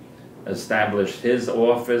lawyer, established his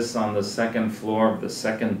office on the second floor of the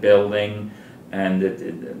second building, and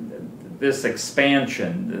this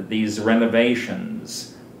expansion, these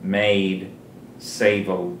renovations, made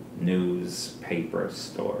Sayville newspaper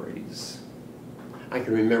stories. I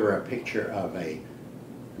can remember a picture of a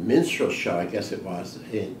minstrel show, I guess it was,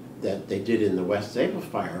 that they did in the West Sayville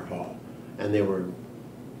Fire Hall, and there were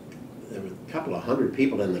a couple of hundred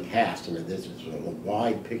people in the cast, and this was a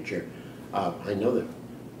wide picture. I know that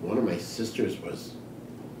one of my sisters was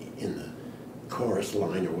in the chorus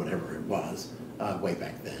line or whatever it was way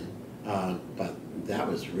back then, but that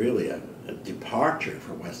was really a departure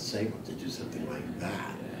for West Sayville to do something like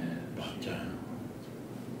that. But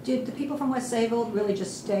did the people from West Sayville really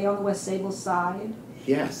just stay on the West Sayville side?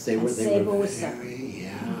 yes, they And were Sayville was very,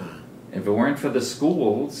 yeah. If it weren't for the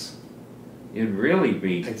schools, you'd really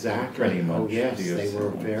be Exactly. pretty much Oh, yes, to they were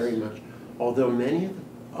yourselves. very much. Although many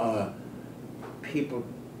of the people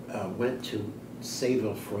went to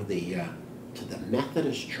Sayville for to the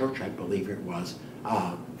Methodist Church, I believe it was,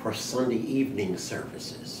 for Sunday evening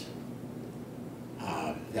services.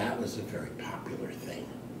 That was a very popular thing.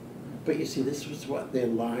 But you see, this was what their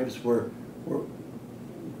lives were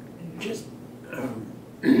just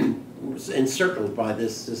was encircled by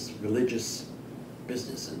this religious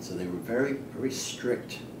business, and so they were very, very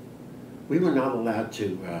strict. We were not allowed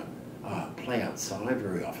to play outside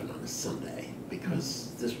very often on a Sunday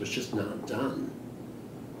because this was just not done.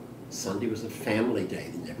 Sunday was a family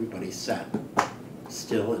day, and everybody sat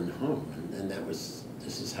still and home, and this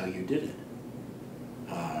is how you did it.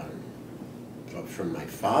 But from my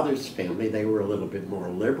father's family, they were a little bit more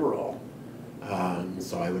liberal.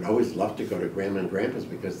 So I would always love to go to Grandma and Grandpa's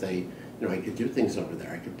because I could do things over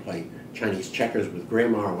there. I could play Chinese checkers with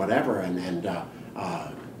Grandma or whatever, and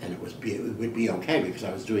it would be okay because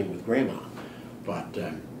I was doing it with Grandma. But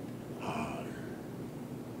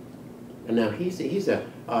and now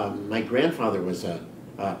my grandfather was a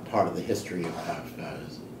part of the history of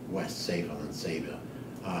West Sayville and Sayville.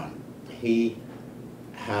 He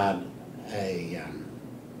had a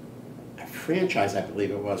franchise, I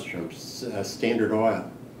believe it was, from Standard Oil,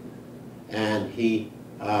 and he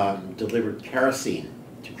delivered kerosene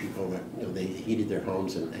to people that they heated their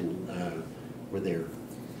homes and were there.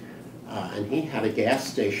 And he had a gas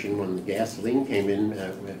station when the gasoline came in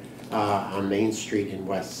on Main Street in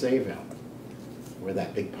West Sayville, where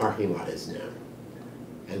that big parking lot is now.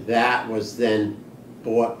 And that was then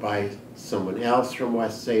bought by someone else from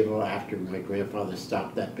West Sayville after my grandfather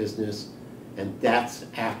stopped that business. And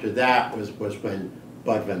after that was when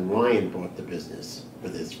Bud Van Ryan bought the business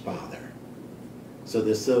with his father. So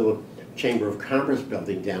this little Chamber of Commerce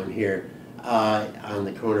building down here on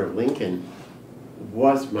the corner of Lincoln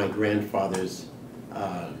was my grandfather's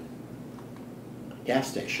gas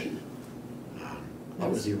station. That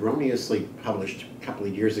was erroneously published a couple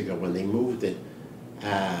of years ago when they moved it,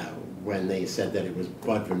 when they said that it was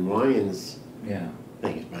Bud Van Ryan's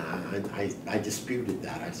thing. I disputed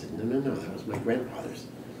that. I said, no, that was my grandfather's.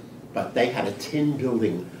 But they had a tin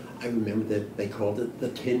building. I remember that they called it the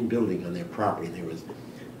Tin Building on their property. There was,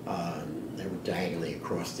 they were diagonally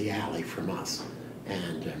across the alley from us.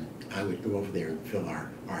 And I would go over there and fill our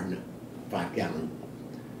 5-gallon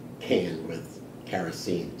can with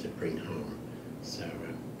kerosene to bring home. So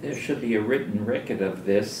there should be a written record of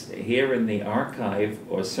this here in the archive,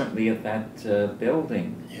 or certainly at that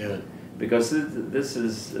building. Yeah. Because this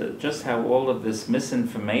is just how all of this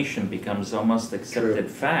misinformation becomes almost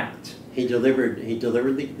accepted fact. He delivered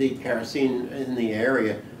the kerosene in the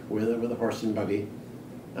area with a horse and buggy,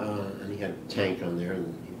 and he had a tank on there.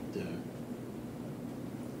 And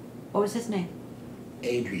What was his name?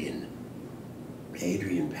 Adrian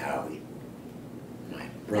Paauwe. My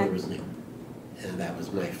brother was named, and that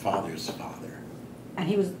was my father's father. And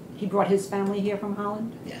he brought his family here from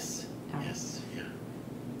Holland? Yes, Oh. yes, yeah.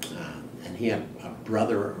 And he had a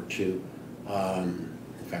brother or two. In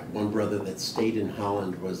fact, one brother that stayed in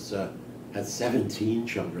Holland had 17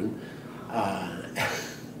 children.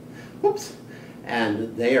 Whoops.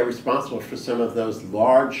 And they are responsible for some of those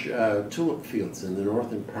large tulip fields in the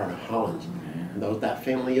northern part of Holland. And that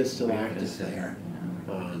family is still active there.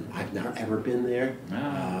 I've not ever been there.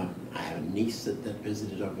 I have a niece that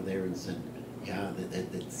visited over there and said, yeah,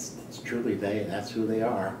 it's truly that's who they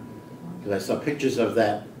are. Because I saw pictures of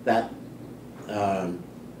that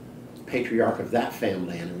patriarch of that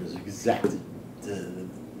family, and it was exactly the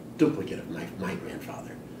duplicate of my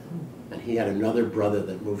grandfather. And he had another brother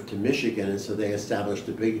that moved to Michigan, and so they established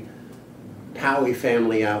a big Paauwe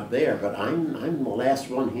family out there. But I'm the last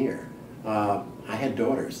one here. I had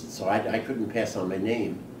daughters, so I couldn't pass on my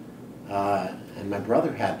name. And my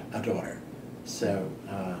brother had a daughter, so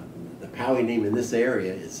the Paauwe name in this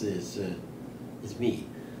area is me.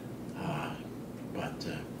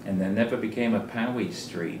 And there never became a Paauwe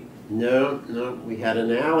Street. No, we had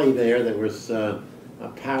an alley there that was a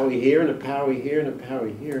Paauwe here and a Paauwe here and a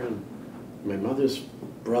Paauwe here, and my mother's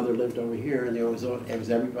brother lived over here, and it was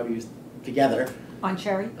everybody was together. On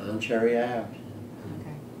Cherry? On Cherry Ave.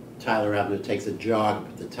 Okay. Tyler Avenue takes a jog up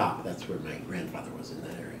at the top. That's where my grandfather was in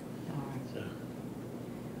that area. All right. So.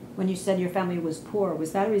 When you said your family was poor,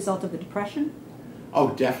 was that a result of the Depression?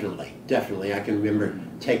 Oh, definitely. I can remember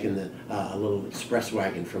taking a little express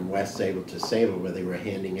wagon from West Sayville to Sayville, where they were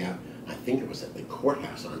handing out, I think it was at the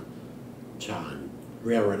courthouse on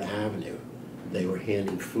Railroad Avenue. They were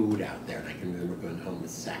handing food out there, and I can remember going home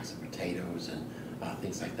with sacks of potatoes and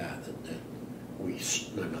things like that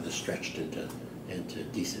my mother stretched into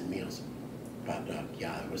decent meals. But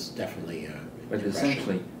yeah, it was definitely But depression.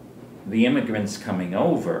 essentially, the immigrants coming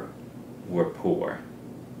over were poor.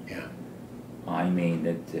 Yeah. I mean,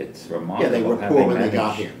 it's remarkable. Yeah, they were how poor when they managed.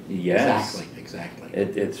 got here. Yes. Exactly.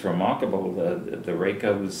 It's remarkable. The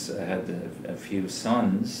Racos had a few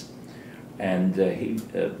sons, and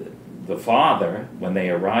the father, when they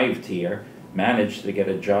arrived here, managed to get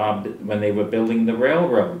a job when they were building the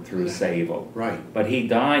railroad through Sayville. Right. But he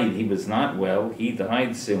died. He was not well. He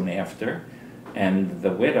died soon after. And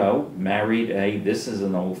the widow married this is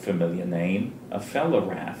an old familiar name, a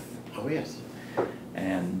Fellerath. Oh, yes.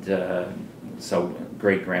 And so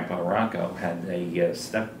great-grandpa Rocco had a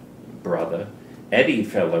step-brother, Eddie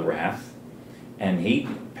Fellerath, and he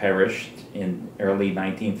perished in early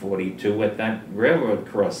 1942 at that railroad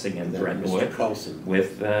crossing in Brentwood Mr. Colson.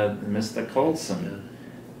 with Mr. Colson,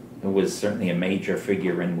 who was certainly a major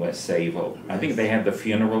figure in West Sayville. I think they had the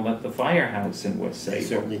funeral at the firehouse in West They Sayville.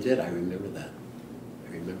 certainly did. I remember that.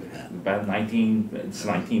 About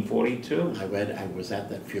 1942. I was at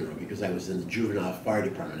that funeral because I was in the juvenile fire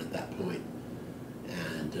department at that point,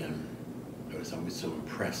 and I was always so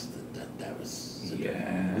impressed that was such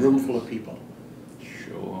a room full of people.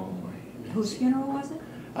 Sure. Whose funeral was it?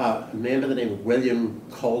 A man by the name of William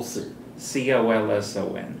Colson.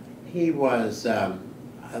 Colson. He was the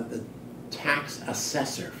tax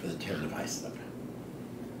assessor for the town of Islip,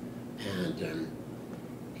 and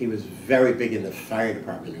he was very big in the fire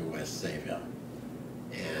department in West Sayville,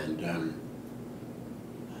 and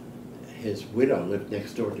his widow lived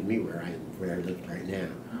next door to me where I live right now,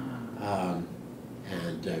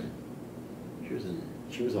 and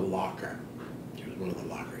she was a locker. She was one of the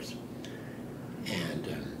lockers, and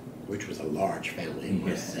which was a large family in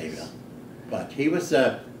West Sayville. But he was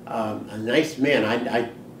a nice man.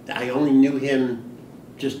 I only knew him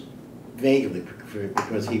just vaguely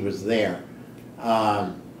because he was there.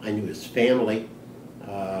 I knew his family.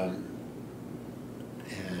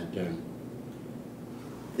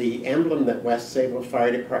 the emblem that West Sayville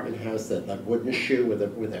Fire Department has, that wooden shoe with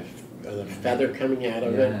a feather coming out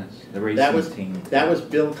of it. Yes, the racing team. That was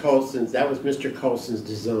Bill Colson's. That was Mr. Colson's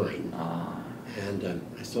design. Ah, And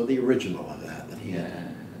I saw the original of that he yeah.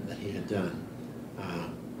 had done.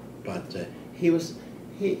 But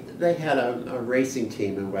they had a racing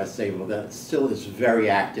team in West Sayville that still is very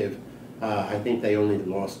active. I think they only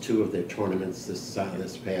lost 2 of their tournaments this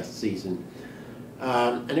past season.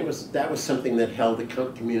 And that was something that held the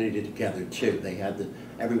community together too.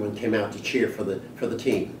 Everyone came out to cheer for the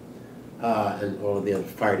team, and all of the other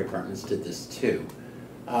fire departments did this too.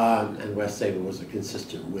 And West Sayville was a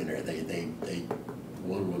consistent winner. They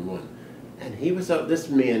won. And this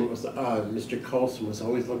man was Mr. Colson was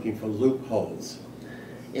always looking for loopholes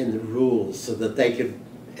in the rules so that they could,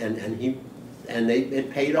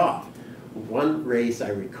 it paid off. One race I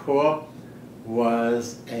recall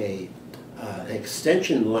was an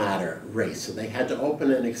extension ladder race. So they had to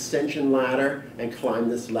open an extension ladder and climb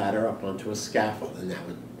this ladder up onto a scaffold, and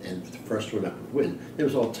the first one up would win. It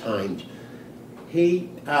was all timed. He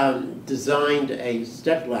designed a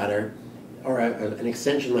step ladder, or an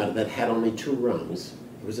extension ladder that had only 2 rungs.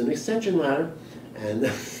 It was an extension ladder, and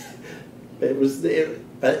it was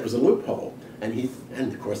a loophole.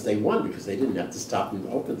 And of course they won because they didn't have to stop and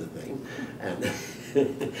open the thing. And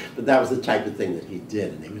but that was the type of thing that he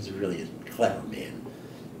did, and he was really a clever man.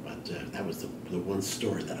 But that was the one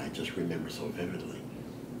story that I just remember so vividly.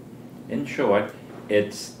 In short,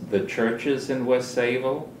 it's the churches in West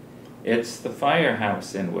Sayville, it's the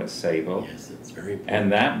firehouse in West Sayville. Yes, it's very important.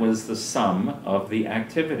 And that was the sum of the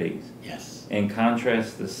activities. Yes. In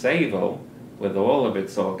contrast to Sayville, with all of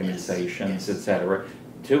its organizations, yes. etc.,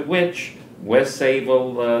 to which West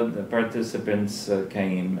Sayville, the participants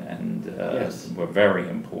came and yes. were very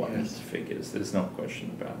important yes. figures. There's no question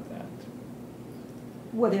about that.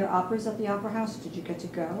 Were there operas at the Opera House? Did you get to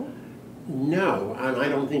go? No, and I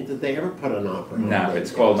don't think that they ever put an opera on. No,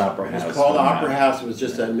 it's called Opera House. It's called Opera House. It was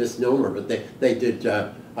just a misnomer, but they did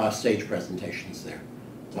stage presentations there.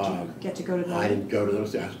 Did you get to go to those? I didn't go to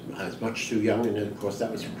those. I was much too young, and of course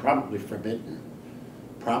that was probably forbidden.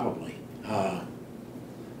 Probably.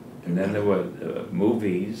 And then there were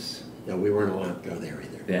movies. No, we weren't allowed to go there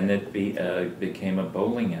either. Then it became a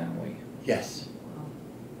bowling alley. Yes.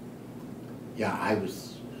 Yeah, it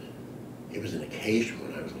was an occasion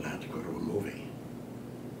when I was allowed to go to a movie.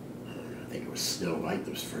 I think it was Snow White,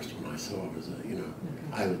 the first one I saw.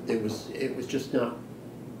 It was, it was just not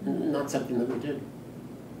something that we did.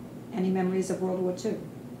 Any memories of World War II?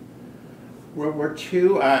 World War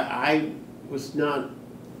II, I was not,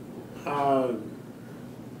 no,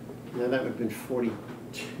 that would have been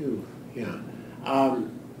 42, yeah.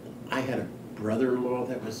 I had a brother-in-law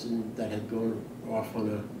that had gone off on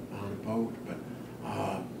a boat, but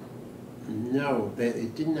no,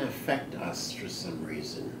 it didn't affect us for some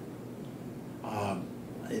reason.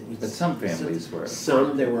 But some families were.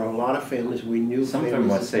 There were a lot of families we knew. Some from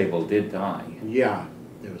West Sayville did die. Yeah,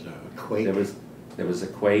 there was a quake. There was a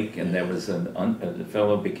quake, and there was the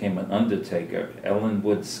fellow became an undertaker,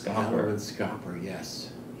 Ellenwood Scopper. Ellenwood Scopper,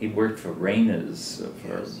 yes. He worked for Rayner's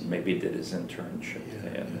Yes. maybe did his internship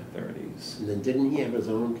there in the 30s. And then didn't he have his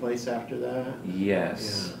own place after that?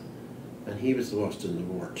 Yes. Yeah. And he was lost in the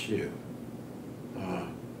war too.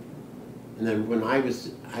 And then when I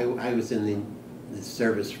was in the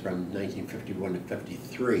service from 1951 to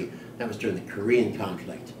 53. That was during the Korean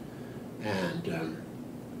conflict. And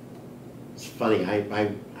it's funny,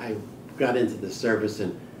 I got into the service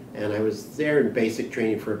and I was there in basic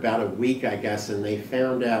training for about a week, I guess, and they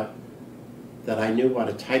found out that I knew what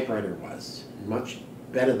a typewriter was. Much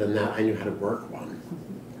better than that, I knew how to work one.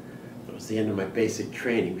 It was the end of my basic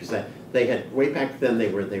training because they had, way back then, they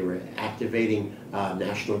were activating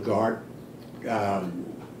National Guard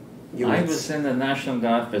units. I was in the National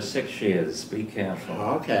Guard for 6 years. Be careful.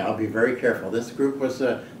 Okay, I'll be very careful. This group was,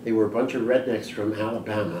 they were a bunch of rednecks from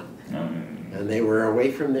Alabama. And they were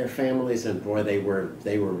away from their families, and boy, they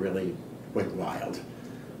really went wild.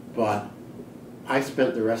 But I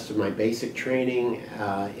spent the rest of my basic training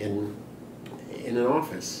in an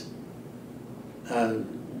office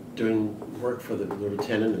doing work for the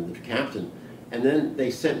lieutenant and the captain. And then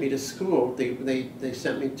they sent me to school. They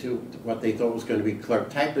sent me to what they thought was going to be clerk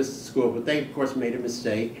typist school, but they, of course, made a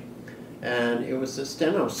mistake. And it was a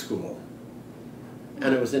steno school.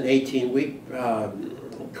 And it was an 18-week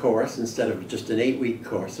course instead of just an 8-week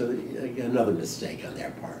course, so another mistake on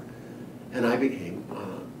their part. And I became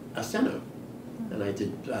a steno. And I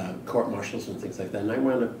did court-martials and things like that. And I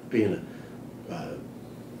wound up being a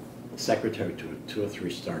secretary to a 2 or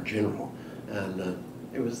 3-star general. And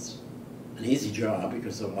it was an easy job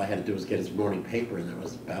because all I had to do was get his morning paper and that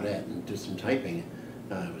was about it, and do some typing.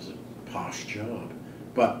 It was a posh job.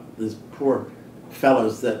 But these poor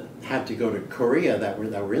fellows that had to go to Korea that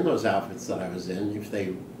were in those outfits that I was in, if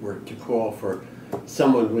they were to call for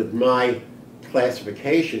someone with my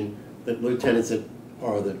classification, the lieutenant said,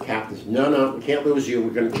 or the captain said, no, we can't lose you, we're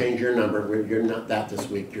going to change your number, you're not that this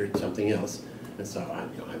week, you're something else. And so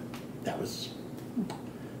that was,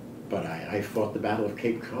 but I fought the Battle of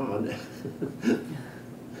Cape Cod.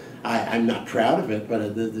 I'm not proud of it,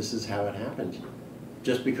 but this is how it happened,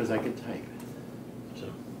 just because I could type. So.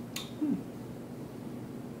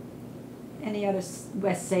 Any other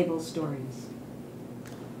West Sayville stories?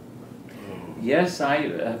 Yes, I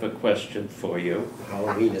have a question for you.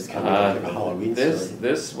 Halloween is coming up, like a Halloween story.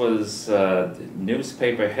 This was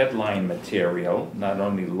newspaper headline material, not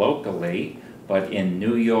only locally, but in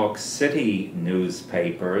New York City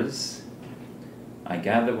newspapers. I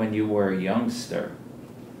gather when you were a youngster,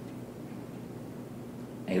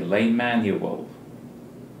 a lay manual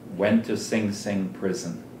went to Sing Sing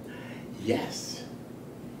prison. Yes.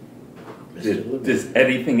 Does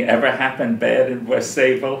anything ever happen bad in West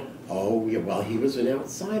Sayville? Oh, yeah, well, he was an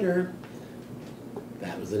outsider.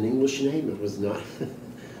 That was an English name. It was not.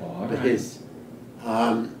 All But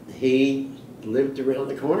right. he lived around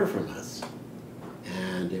the corner from us,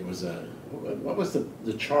 and it was a. What was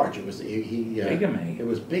the charge? It was Bigamy. It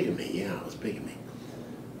was bigamy. Yeah, it was bigamy.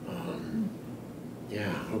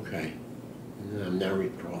 Yeah. Okay. I'm now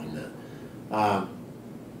recalling that.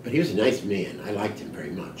 But he was a nice man. I liked him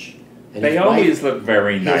very much. And They his always wife- look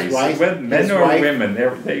very his nice. wife- Whether men his or wife- women,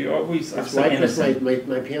 they always are His so wife was innocent.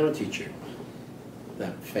 my piano teacher.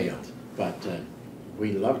 That failed, but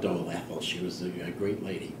we loved old Ethel. She was a great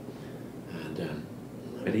lady, and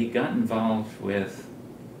But he got involved with,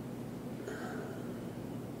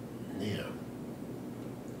 yeah,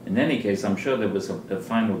 in any case, I'm sure there was a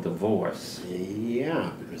final divorce.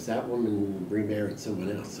 yeah, because that woman remarried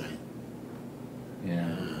someone else.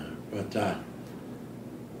 Yeah. But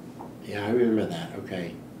yeah, I remember that.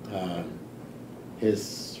 Okay,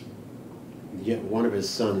 one of his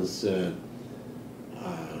sons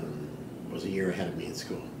was a year ahead of me in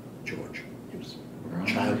school. George, he was Right.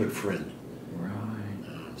 a childhood friend. Right.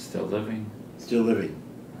 Still living? Still living.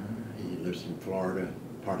 Right. He lives in Florida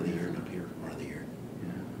part of the year and up here part of the year.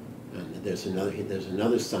 Yeah. And there's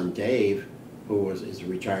another son, Dave, who is a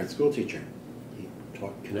retired school teacher. He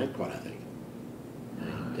taught Connecticut, I think.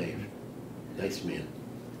 Dave, nice man.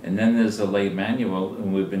 And then there's a late manual,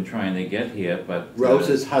 and we've been trying to get here, but...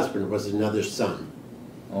 Rose's husband was another son.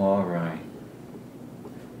 All right.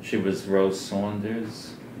 She was Rose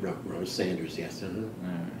Saunders? Rose Sanders, yes. All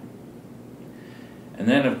right. And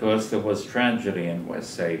then, of course, there was tragedy in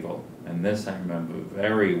West Sayville, and this I remember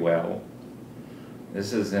very well.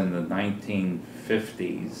 This is in the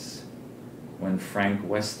 1950s, when Frank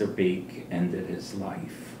Westerbeek ended his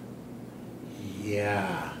life.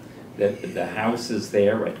 Yeah. The house is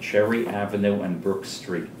there at Cherry Avenue and Brook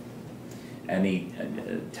Street. And he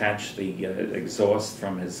attached the exhaust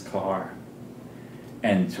from his car.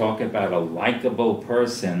 And talk about a likable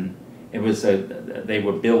person. It was they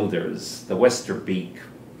were builders, the Westerbeek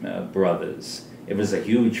brothers. It was a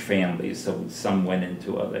huge family, so some went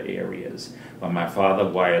into other areas. But my father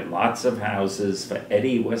wired lots of houses for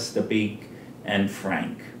Eddie Westerbeek and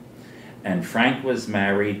Frank. And Frank was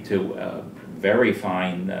married to a very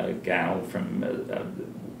fine gal from a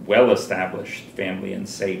well-established family in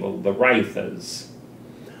Sayville, the Reithers.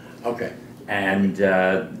 Okay. And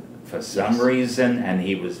for some reason, and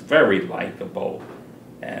he was very likable.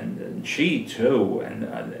 And she too, and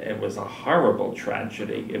it was a horrible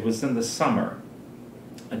tragedy. It was in the summer,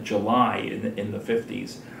 July in the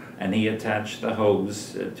 50s, and he attached the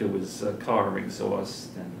hose to his car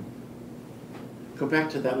exhaust. And Go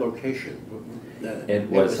back to that location. it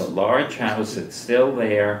was a large house. It's still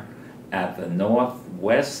there at the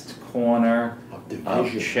northwest corner of of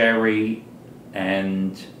Division. Cherry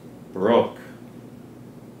and Brook.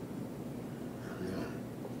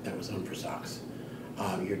 That was on for socks.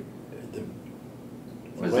 The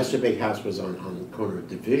Was Westerbeek house was on the corner of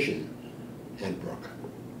Division and Brook.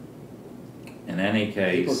 In any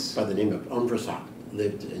People case, by the name of Umversock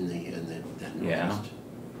lived in that northwest. Yeah.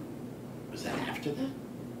 Was that after that?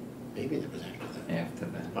 Maybe that was after that. after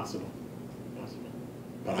that. Possible.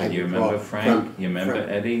 But And you remember well, Frank? You remember Frank-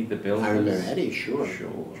 Eddie, the builder? I remember Eddie, sure.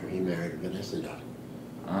 Sure. He married Vanessa Dutt.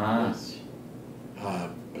 Ah, Yes.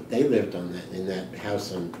 But they lived in that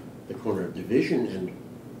house on the corner of Division and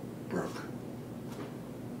Brook.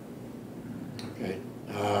 Okay.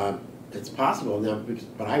 It's possible now,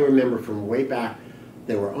 but I remember from way back,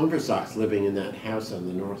 there were Umversachs living in that house on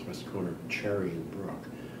the northwest corner of Cherry and Brook.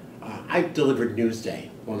 I delivered Newsday,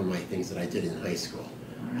 one of my things that I did in high school.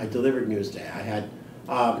 I delivered Newsday. I had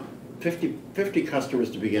 50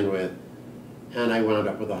 customers to begin with, and I wound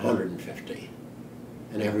up with 150.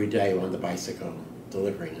 And every day on the bicycle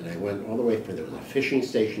delivering. And I went all the way there was a fishing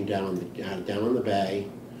station down on the bay,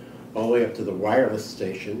 all the way up to the wireless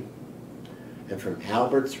station, and from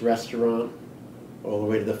Albert's restaurant all the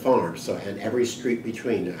way to the farm. So, and every street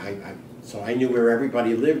between. So I knew where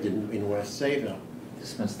everybody lived in West Sayville.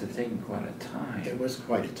 This must have taken quite a time. It was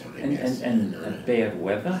quite a time, And, yes. and bad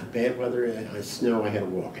weather? Bad weather, snow, I had to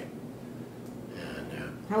walk it.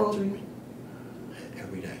 And, How old were you?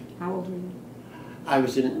 every day. How old were you? I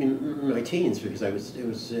was in my teens because it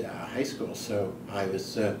was high school, so I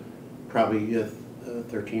was probably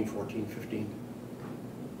 13, 14, 15,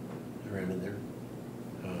 around in there,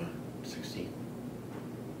 16.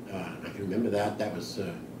 I can remember that. That was,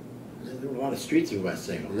 there were a lot of streets in West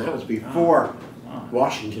Sayville, and that was before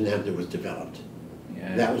Washington Avenue was developed.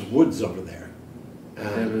 Yeah. That was woods over there.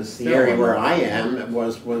 The area where I am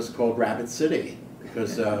was called Rabbit City,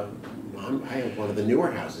 because I have one of the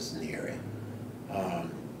newer houses in the area.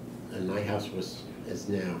 And my house is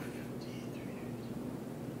now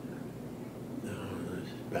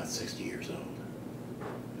about 60 years old.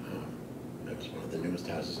 It was one of the newest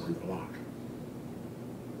houses on the block.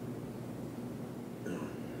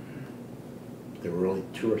 There were only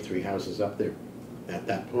 2 or 3 houses up there at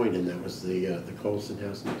that point, and that was the Colson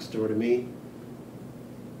house next door to me.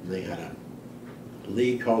 And they had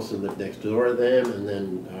Lee Colson lived next door to them, and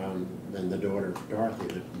then the daughter Dorothy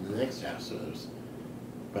lived in the next house. So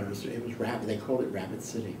it was Rabbit. They called it Rabbit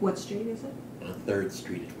City. What street is it? On 3rd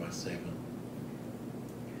Street at West Sayville.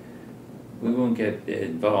 We won't get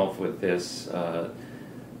involved with this.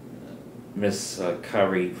 Miss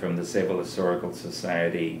Curry from the Sayville Historical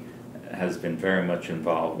Society has been very much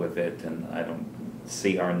involved with it, and I don't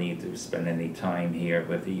see our need to spend any time here,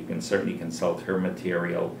 but you can certainly consult her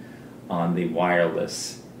material on the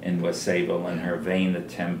wireless in West Sayville and her vain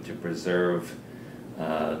attempt to preserve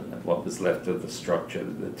what was left of the structure.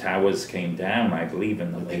 The towers came down, I believe,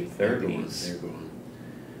 in the late 30s. They're gone.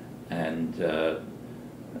 And,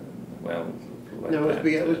 well... No,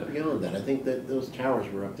 it was beyond that. I think that those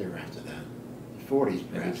towers were up there after that. The 40s,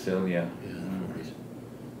 perhaps. Maybe still, yeah. Yeah, the 40s.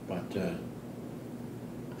 But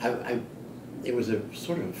it was a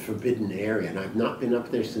sort of forbidden area, and I've not been up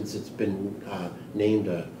there since it's been named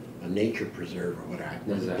a nature preserve or whatever.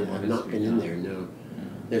 I've not been in there, no.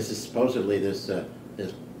 There's supposedly this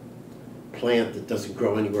plant that doesn't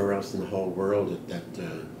grow anywhere else in the whole world. I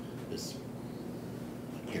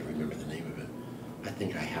can't remember the name of it. I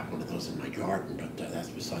think I have one of those in my garden, but that's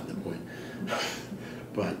beside the point.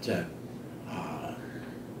 But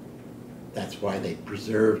that's why they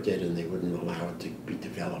preserved it, and they wouldn't allow it to be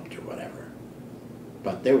developed or whatever.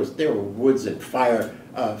 But there were woods and fire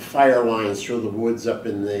lines through the woods up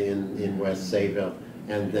in West Sayville,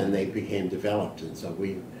 and then they became developed, and so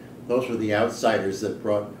those were the outsiders that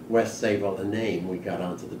brought West Sayville a name. We got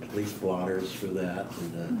onto the police blotters for that,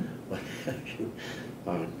 and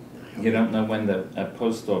You don't know when the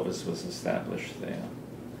post office was established there?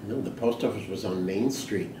 no, the post office was on Main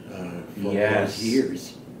Street for Yes. those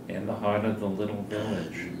years. In the heart of the little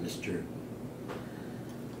village. Mr.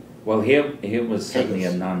 Well, here was certainly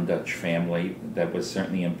a Higgins. non-Dutch family that was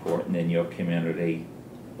certainly important in your community,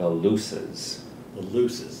 the Luces. The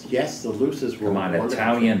Luces. Yes, the Luces were Come on, wonderful.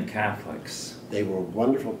 Italian Catholics. They were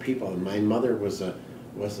wonderful people, and my mother was an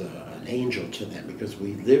angel to them, because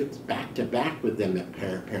we lived back to back with them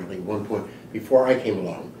apparently at one point before I came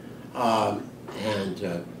along,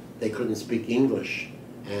 and they couldn't speak English,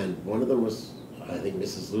 and one of them was, I think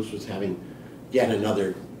Mrs. Luce was having yet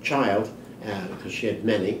another child, because she had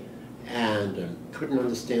many, and couldn't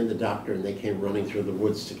understand the doctor, and they came running through the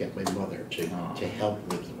woods to get my mother to help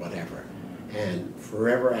with whatever. And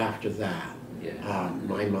forever after that,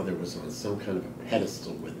 my mother was on some kind of a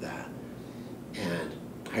pedestal with that. And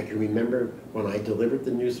I can remember when I delivered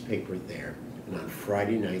the newspaper there, and on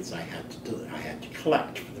Friday nights I had to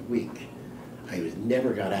collect for the week. I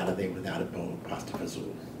never got out of there without a bowl of pasta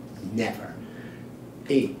fazool. Never.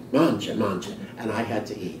 Eat, mangia, and I had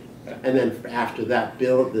to eat. And then after that,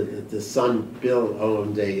 Bill, the son, Bill,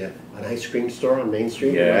 owned an ice cream store on Main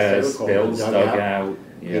Street. Yes, Bill's Dugout.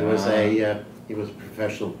 Yeah. He was a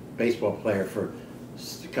professional baseball player for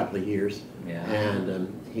a couple of years. Yeah.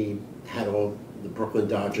 And he had all the Brooklyn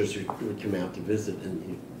Dodgers who would come out to visit, and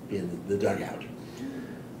he'd be in the dugout.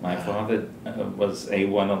 My father was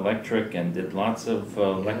A1 Electric and did lots of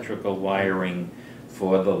electrical wiring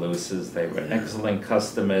for the Luces. They were excellent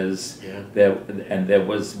customers. Yeah. There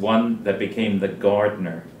was one that became the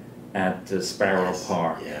gardener at Sparrow Yes.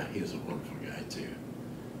 Park. Yeah, he was a wonderful guy too.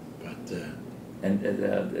 But And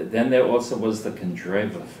then there also was the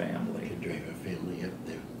Condreva family. Condreva family, yep,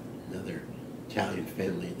 they're another Italian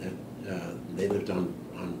family that they lived on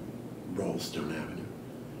Rollstone Avenue.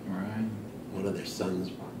 Right. One of their sons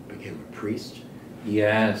became a priest.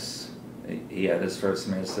 Yes. He had his first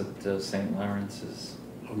mass at St. Lawrence's.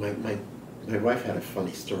 Oh, my wife had a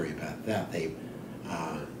funny story about that.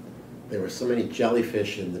 There were so many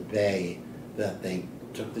jellyfish in the bay that they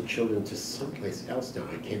took the children to someplace else now.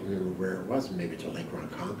 I can't remember where it was, maybe to Lake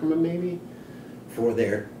Ronkonkoma maybe, for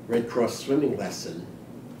their Red Cross swimming lesson.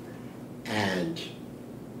 And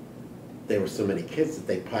there were so many kids that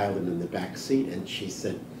they piled them in the back seat, and she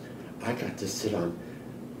said, I got to sit on,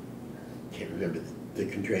 can't remember the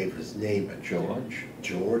Condreva's name, but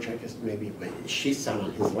George, I guess maybe, but she sat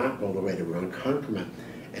on his lap all the way to Ronkonkoma,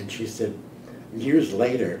 and she said, years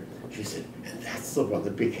later, she said, and that's the one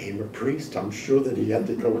that became a priest. I'm sure that he had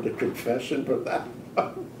to go into confession for that.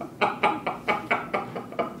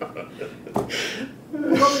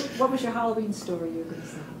 What was your Halloween story you were going to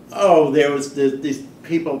say? Oh, there was these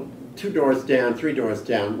people 2 doors down, 3 doors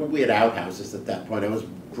down. Well, we had outhouses at that point. I was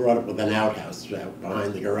brought up with an outhouse out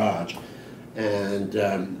behind the garage. And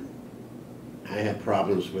I had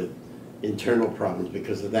problems with internal problems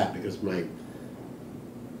because of that, because my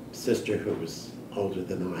sister, who was older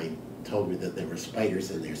than I, told me that there were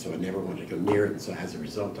spiders in there, so I never wanted to go near it, and so as a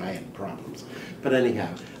result I had problems. But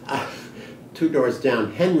anyhow, 2 doors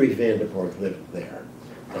down, Henry Vanderborg lived there.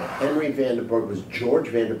 Now, Henry Vanderborg was George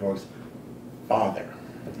Vanderborg's father.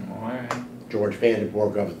 All right. George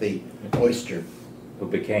Vanderborg of the oyster. Who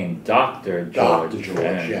became Dr. George. Dr. George,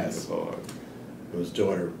 yes. Vanderborg. Whose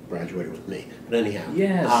daughter graduated with me. But anyhow.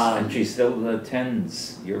 Yes, and she still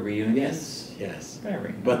attends your reunions. Yes, yes.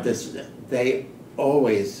 Very nice. But they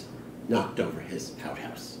always knocked over his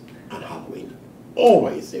outhouse on Halloween.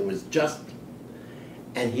 Always. It was just,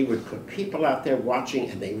 and he would put people out there watching,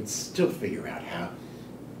 and they would still figure out how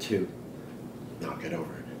to knock it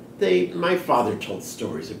over. My father told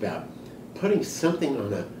stories about putting something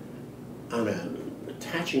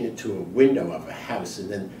attaching it to a window of a house, and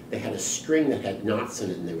then they had a string that had knots in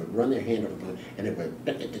it, and they would run their hand over it, and it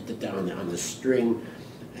would down on the string,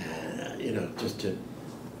 you know, just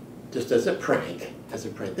as a prank.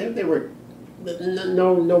 There were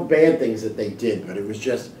no bad things that they did, but it was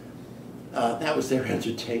just that was their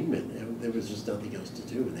entertainment. There was just nothing else to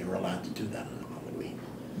do, and they were allowed to do that on Halloween.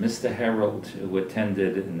 Mr. Harold, who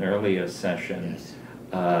attended an earlier session, Yes.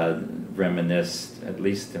 reminisced, at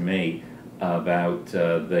least to me, about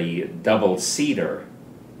the double-seater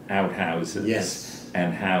outhouses. Yes.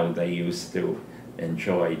 And how they used to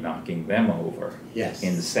enjoy knocking them over. Yes.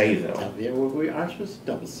 In Sayville. Yeah, well, ours was a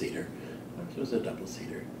double-seater. Ours was a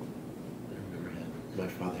double-seater. I remember my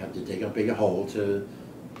father had to dig a big hole to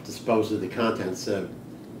dispose of the contents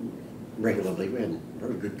regularly. We had a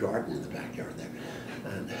very good garden in the backyard there.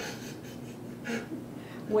 And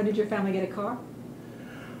When did your family get a car?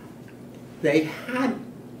 they had,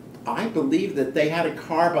 I believe that they had a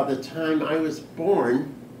car by the time I was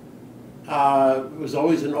born. It was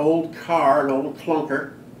always an old car, an old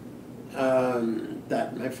clunker,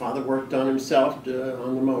 that my father worked on himself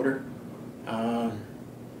on the motor.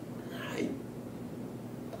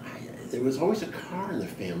 There was always a car in the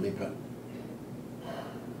family, but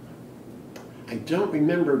I don't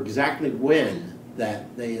remember exactly when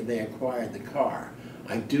that they acquired the car.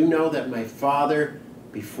 I do know that my father,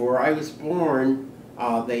 before I was born,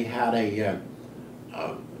 they had a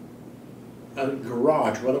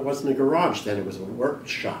garage. Well, it wasn't a garage then, it was a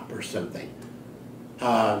workshop or something.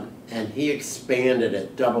 And he expanded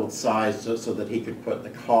it, doubled size, so that he could put the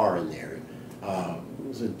car in there. It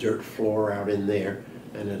was a dirt floor out in there,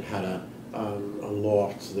 and it had a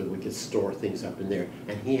loft so that we could store things up in there.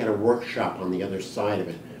 And he had a workshop on the other side of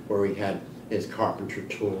it, where he had his carpenter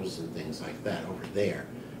tools and things like that over there.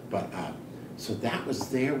 But so that was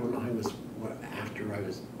there when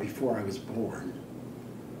before I was born.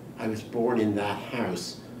 I was born in that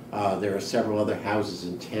house. There are several other houses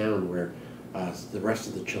in town where the rest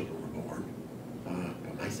of the children were born.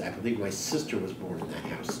 But I believe my sister was born in that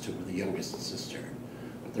house too, the youngest sister.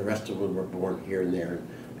 But the rest of them were born here and there,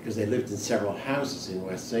 because they lived in several houses in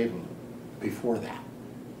West Sayville before that.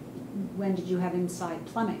 When did you have inside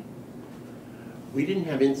plumbing? We didn't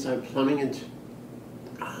have inside plumbing until,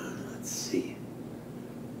 let's see,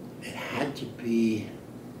 it had to be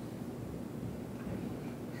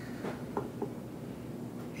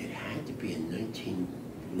in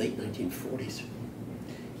late 1940s.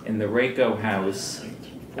 in the Raco house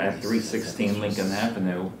at 316 Lincoln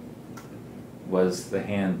Avenue was the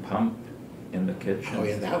hand pump in the kitchen. Oh,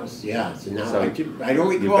 yeah, that was, yeah, so now So I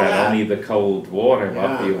don't You recall got that. only the cold water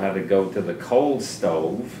up, Yeah. you had to go to the coal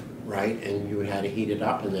stove. Right, and you had to heat it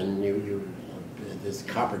up, and then this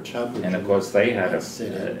copper tub. And of course, they had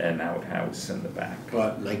sit in. an outhouse in the back.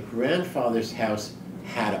 But my grandfather's house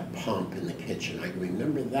had a pump in the kitchen, I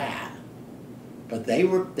remember that. But they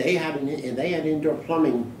had indoor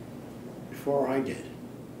plumbing before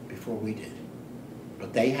we did.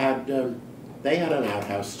 But they had an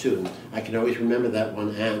outhouse too. I can always remember that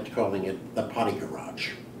one aunt calling it the potty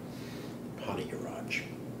garage. Potty garage.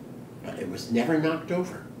 But it was never knocked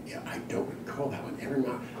over. Yeah, I don't recall that one ever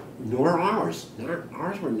knocked, nor ours.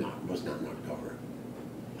 Ours was not knocked over.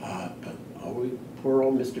 But always, poor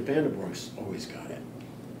old Mr. Vanderborg's always got it.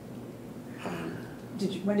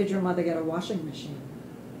 When did your mother get a washing machine?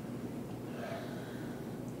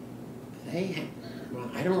 Well,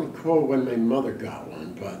 I don't recall when my mother got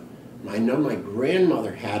one, but I know my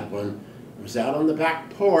grandmother had one. It was out on the back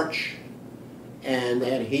porch, and they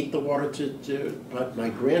had to heat the water but my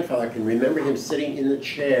grandfather, I can remember him sitting in the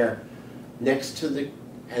chair next to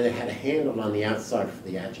and it had a handle on the outside for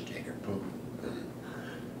the agitator. Boom.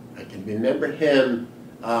 I can remember him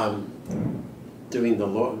doing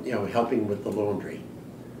helping with the laundry.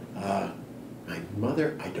 My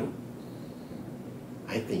mother,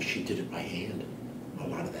 I think she did it by hand. A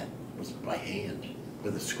lot of that was by hand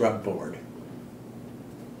with a scrub board.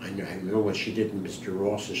 I know what she did in Mr.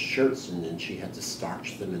 Ross's shirts, and then she had to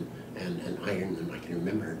starch them and iron them. I can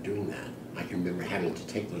remember her doing that. I can remember having to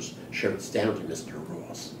take those shirts down to Mr.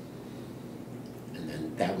 Ross. And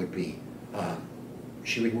then that would be,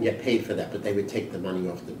 she wouldn't get paid for that, but they would take the money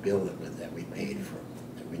off the bill that we paid for,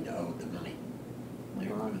 that we owed the money. I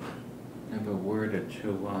have a word or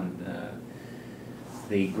two on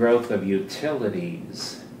the growth of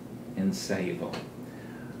utilities in Sayville.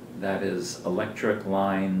 That is electric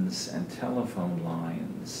lines and telephone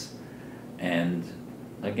lines. And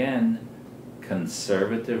again,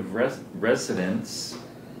 conservative residents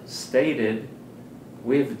stated,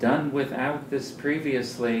 we've done without this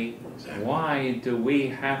previously. Exactly. Why do we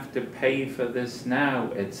have to pay for this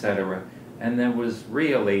now, etc.? And there was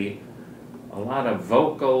really a lot of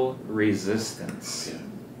vocal resistance. Yeah.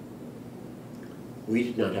 We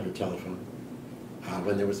did not have a telephone.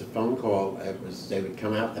 When there was a phone call, they would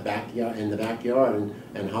come out in the backyard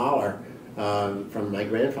and holler from my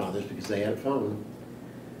grandfather's because they had a phone,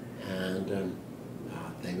 and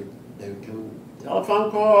they would come,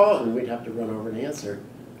 telephone call, and we'd have to run over and answer.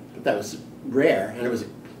 But that was rare, and it was a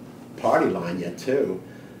party line yet too,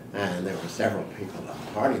 and there were several people on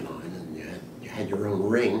the party line, and you had your own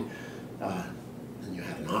ring, and you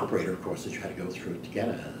had an operator, of course, that you had to go through to get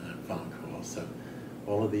a phone call. So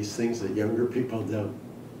all of these things that younger people don't.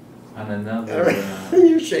 On another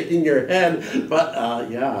You're shaking your head, but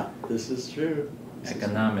yeah, this is true.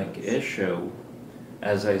 economic issue,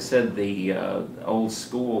 as I said, the old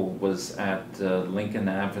school was at Lincoln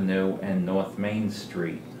Avenue and North Main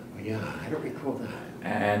Street. Yeah, I don't recall that.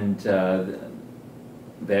 And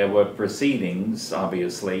there were proceedings,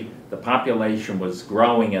 obviously. The population was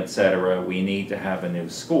growing, etc. We need to have a new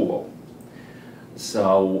school.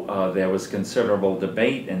 So there was considerable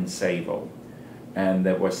debate in Sayville, and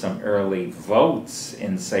there were some early votes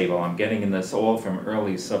in Sayville. I'm getting this all from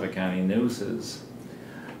early Suffolk County Newses,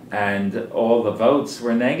 and all the votes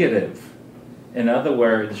were negative. In other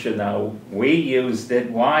words, you know, we used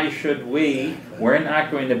it, why should we? We're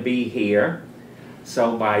not going to be here.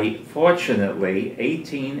 So fortunately,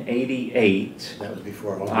 1888, That was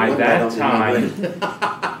before all by that time,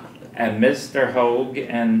 and Mr. Hogue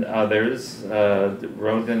and others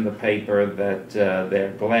wrote in the paper that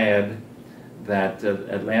they're glad that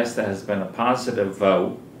at last there has been a positive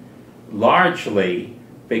vote, largely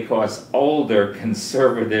because older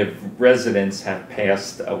conservative residents have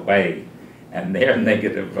passed away and their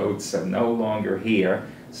negative votes are no longer here.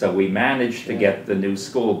 So we managed to get the new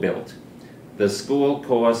school built. The school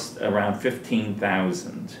cost around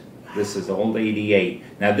 $15,000. This is old 88.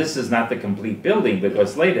 Now this is not the complete building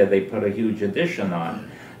because later they put a huge addition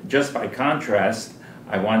on. Just by contrast,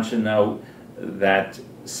 I want you to know that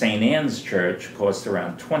St. Anne's Church cost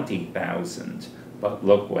around $20,000. But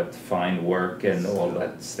look what fine work and all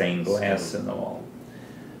that stained glass and all.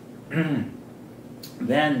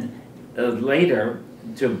 Then later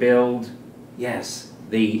to build, yes,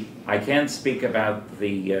 I can't speak about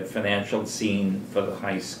the financial scene for the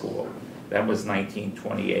high school. That was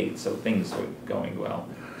 1928, so things were going well.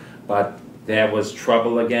 But there was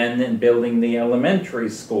trouble again in building the elementary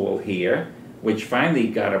school here. which finally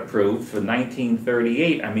got approved for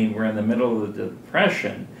 1938. I mean, we're in the middle of the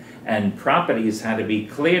Depression, and properties had to be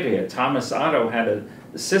cleared here. Thomas Otto had a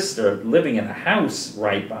sister living in a house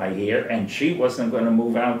right by here, and she wasn't going to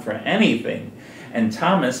move out for anything. And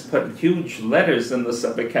Thomas put huge letters in the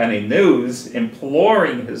Suffolk County News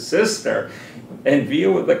imploring his sister, in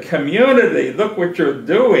view of the community, look what you're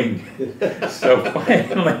doing. So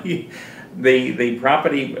finally, the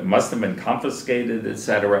property must have been confiscated,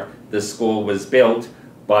 etc. The school was built,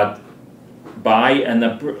 but by an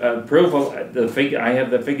approval, I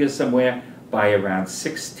have the figure somewhere, by around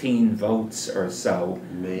 16 votes or so,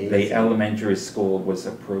 Amazing. The elementary school was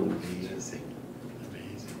approved. Amazing.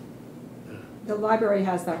 Amazing. The library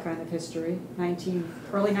has that kind of history.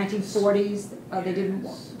 Early 1940s,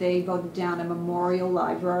 they voted down a memorial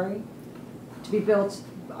library to be built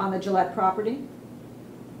on the Gillette property.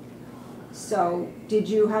 So, did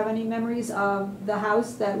you have any memories of the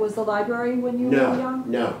house that was the library when you were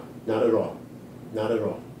young? No, not at all. Not at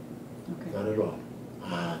all. Okay. Not at all.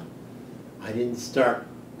 I didn't start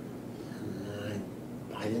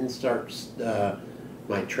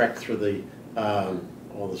my trek through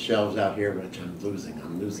all the shelves out here, which I'm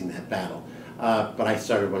losing that battle. But I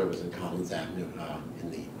started when I was in Collins Avenue,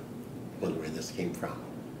 in the one where this came from.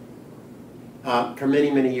 For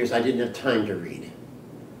many, many years, I didn't have time to read,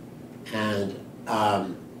 and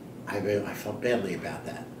I felt badly about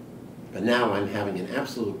that. But now I'm having an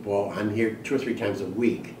absolute ball. I'm here 2 or 3 times a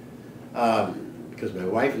week because my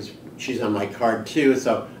wife she's on my card too,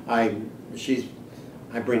 so I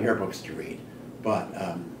bring her books to read. But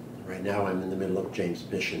right now I'm in the middle of James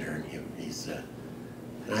Missioner, and he's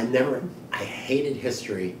and I hated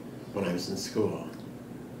history when I was in school,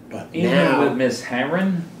 but Even now with Miss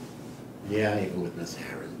Herron? Yeah, even with Miss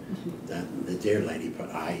Herron, the dear lady.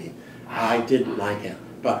 But I didn't like it.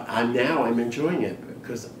 But I'm enjoying it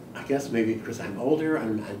because I guess maybe because I'm older.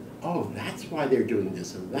 Oh, that's why they're doing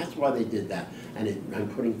this, and that's why they did that, and I'm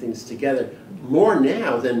putting things together more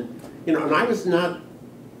now than And I was not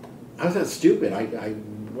stupid. I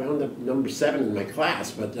wound up number 7 in my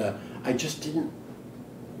class, but I just didn't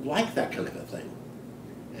like that kind of a thing.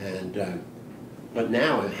 And but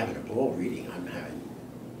now I'm having a ball reading. I'm having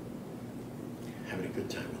a good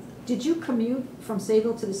time with it. Did you commute from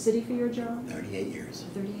Sayville to the city for your job? 38 years.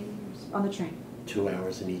 38 years. On the train? 2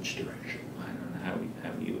 hours in each direction. I don't know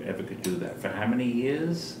how you ever could do that. For how many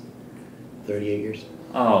years? 38 years.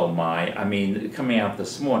 Oh my, I mean, coming out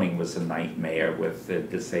this morning was a nightmare with the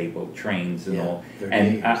disabled trains and all.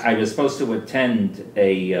 And I was supposed to attend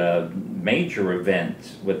a major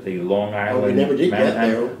event with the Long Island. Oh, we never did get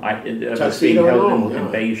there. It was being held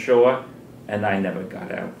in Bay Shore, and I never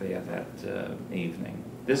got out there that evening.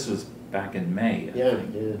 This was back in May, I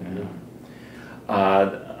think.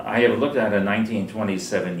 I have looked at a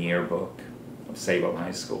 1927 yearbook of Sayville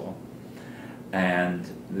High School. And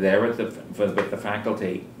there with the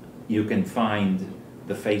faculty, you can find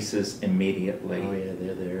the faces immediately. Oh yeah,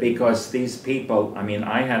 they're there. Because these people, I mean,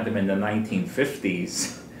 I had them in the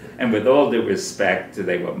 1950s, and with all due respect,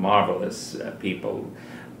 they were marvelous people.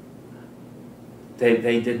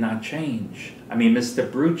 They did not change. I mean, Mr.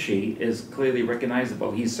 Brucci is clearly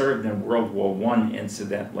recognizable. He served in World War I,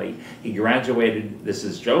 incidentally. He graduated, this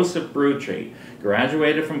is Joseph Brucci,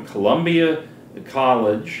 graduated from Columbia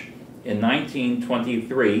College in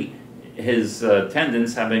 1923, his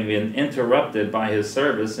attendance having been interrupted by his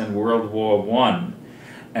service in World War I.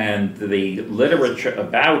 And the literature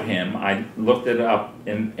about him, I looked it up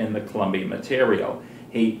in the Columbia material.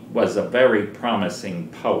 He was a very promising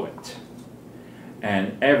poet.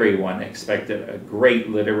 And everyone expected a great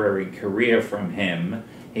literary career from him.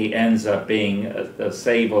 He ends up being a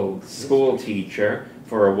Sayville school teacher,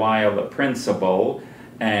 for a while a principal,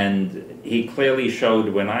 and he clearly showed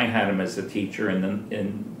when I had him as a teacher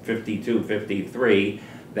in 52, 53,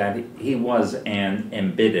 that he was an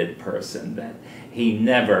embittered person, that he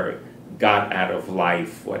never got out of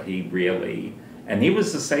life what he really, and he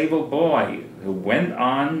was a Sayville boy who went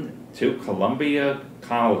on to Columbia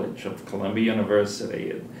College of Columbia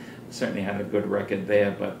University, and certainly had a good record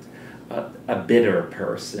there, but a bitter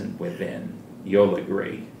person within, you'll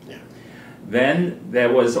agree. Yeah. Then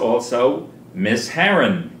there was also Miss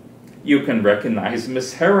Herron. You can recognize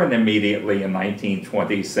Miss Herron immediately in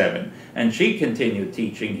 1927, and she continued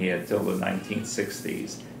teaching here till the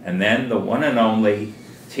 1960s. And then the one and only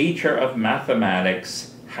teacher of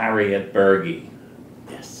mathematics, Harriet Berge.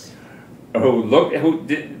 Yes. Who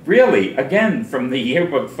did, really, again, from the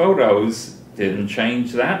yearbook photos, didn't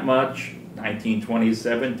change that much,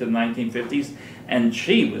 1927 to 1950s, and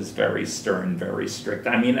she was very stern, very strict.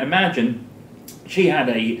 I mean, imagine, she had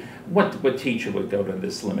what teacher would go to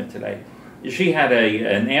this limit today? she had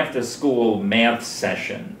an after-school math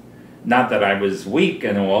session. Not that I was weak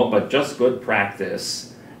and all, but just good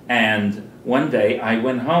practice. And one day I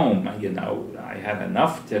went home, I had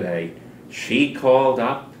enough today. She called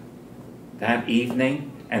up that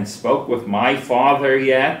evening and spoke with my father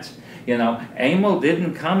yet. Emil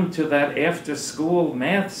didn't come to that after-school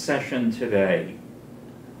math session today.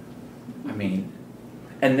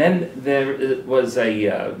 And then there was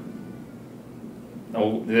there's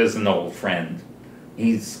an old friend.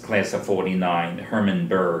 He's class of 49, Herman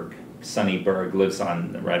Berg. Sonny Berg lives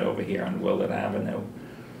right over here on Willard Avenue.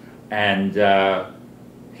 And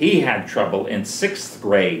he had trouble in 6th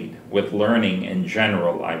grade with learning in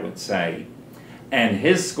general, I would say. And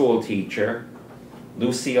his school teacher,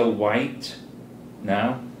 Lucille White,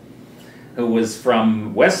 who was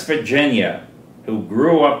from West Virginia, who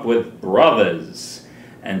grew up with brothers,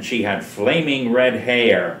 and she had flaming red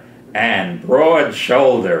hair and broad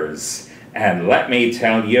shoulders. And let me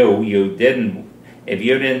tell you, if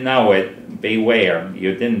you didn't know it, beware.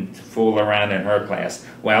 You didn't fool around in her class.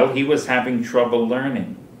 Well, he was having trouble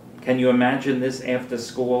learning. Can you imagine this after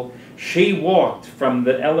school? She walked from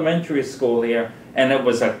the elementary school here, and it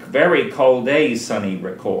was a very cold day, Sonny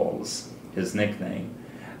recalls, his nickname,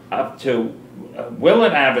 up to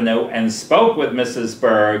Willard Avenue and spoke with Mrs.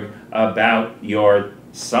 Berg about your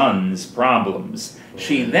son's problems.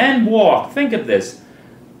 She then walked, think of this,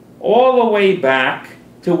 all the way back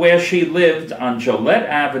to where she lived on Gillette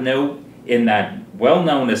Avenue in that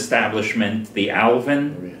well-known establishment, the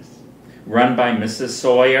Alvin, run by Mrs.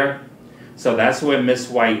 Sawyer. So that's where Miss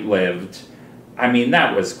White lived.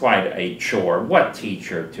 That was quite a chore. What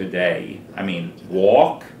teacher today?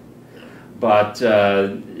 Walk. But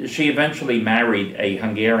she eventually married a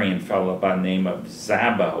Hungarian fellow by the name of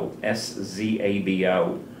Szabo,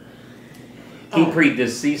 S-Z-A-B-O. He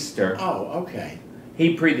predeceased her. Oh, okay.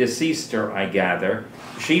 He predeceased her, I gather.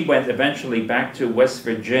 She went eventually back to West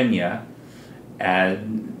Virginia,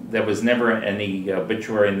 and there was never any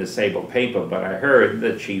obituary in the Sayville paper, but I heard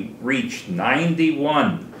that she reached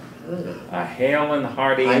 91. A hale and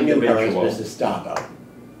hearty individual. I knew her as Mrs. Szabo.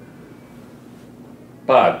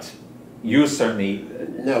 But you certainly...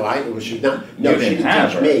 No, she didn't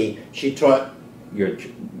teach me. She taught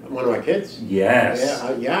one of my kids. Yes.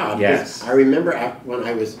 Yeah. Yes. I remember when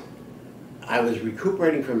I was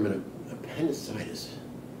recuperating from an appendicitis,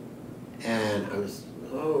 and I was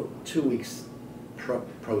 2 weeks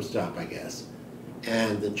post-op, I guess.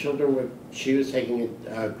 And the children she was taking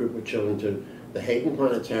a group of children to the Hayden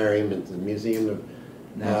Planetarium and the Museum of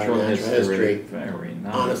Natural History very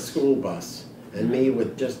nice. On a school bus, and me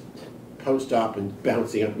with just post-op and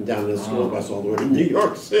bouncing up and down in the school bus all the way to New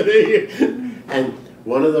York City. And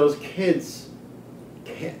one of those kids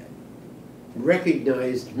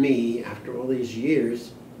recognized me after all these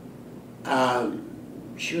years.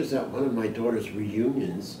 She was at one of my daughter's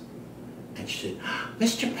reunions, and she said,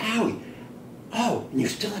 "Mr. Paauwe, and you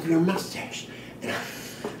still have your mustache."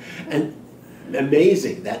 And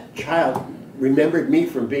amazing, that child remembered me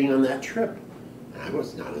from being on that trip. I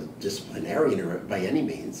was not a disciplinarian by any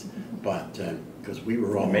means, but because we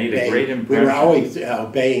were all made a great impression. We were always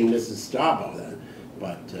obeying Mrs. Szabo then,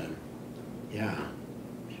 but yeah,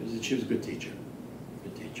 she was a good teacher.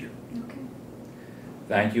 Good teacher. Okay.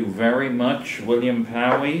 Thank you very much, William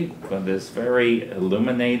Paauwe, for this very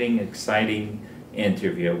illuminating, exciting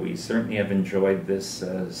interview. We certainly have enjoyed this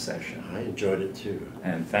session. I enjoyed it too.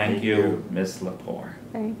 And thank you, Ms. Lepore.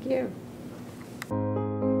 Thank you.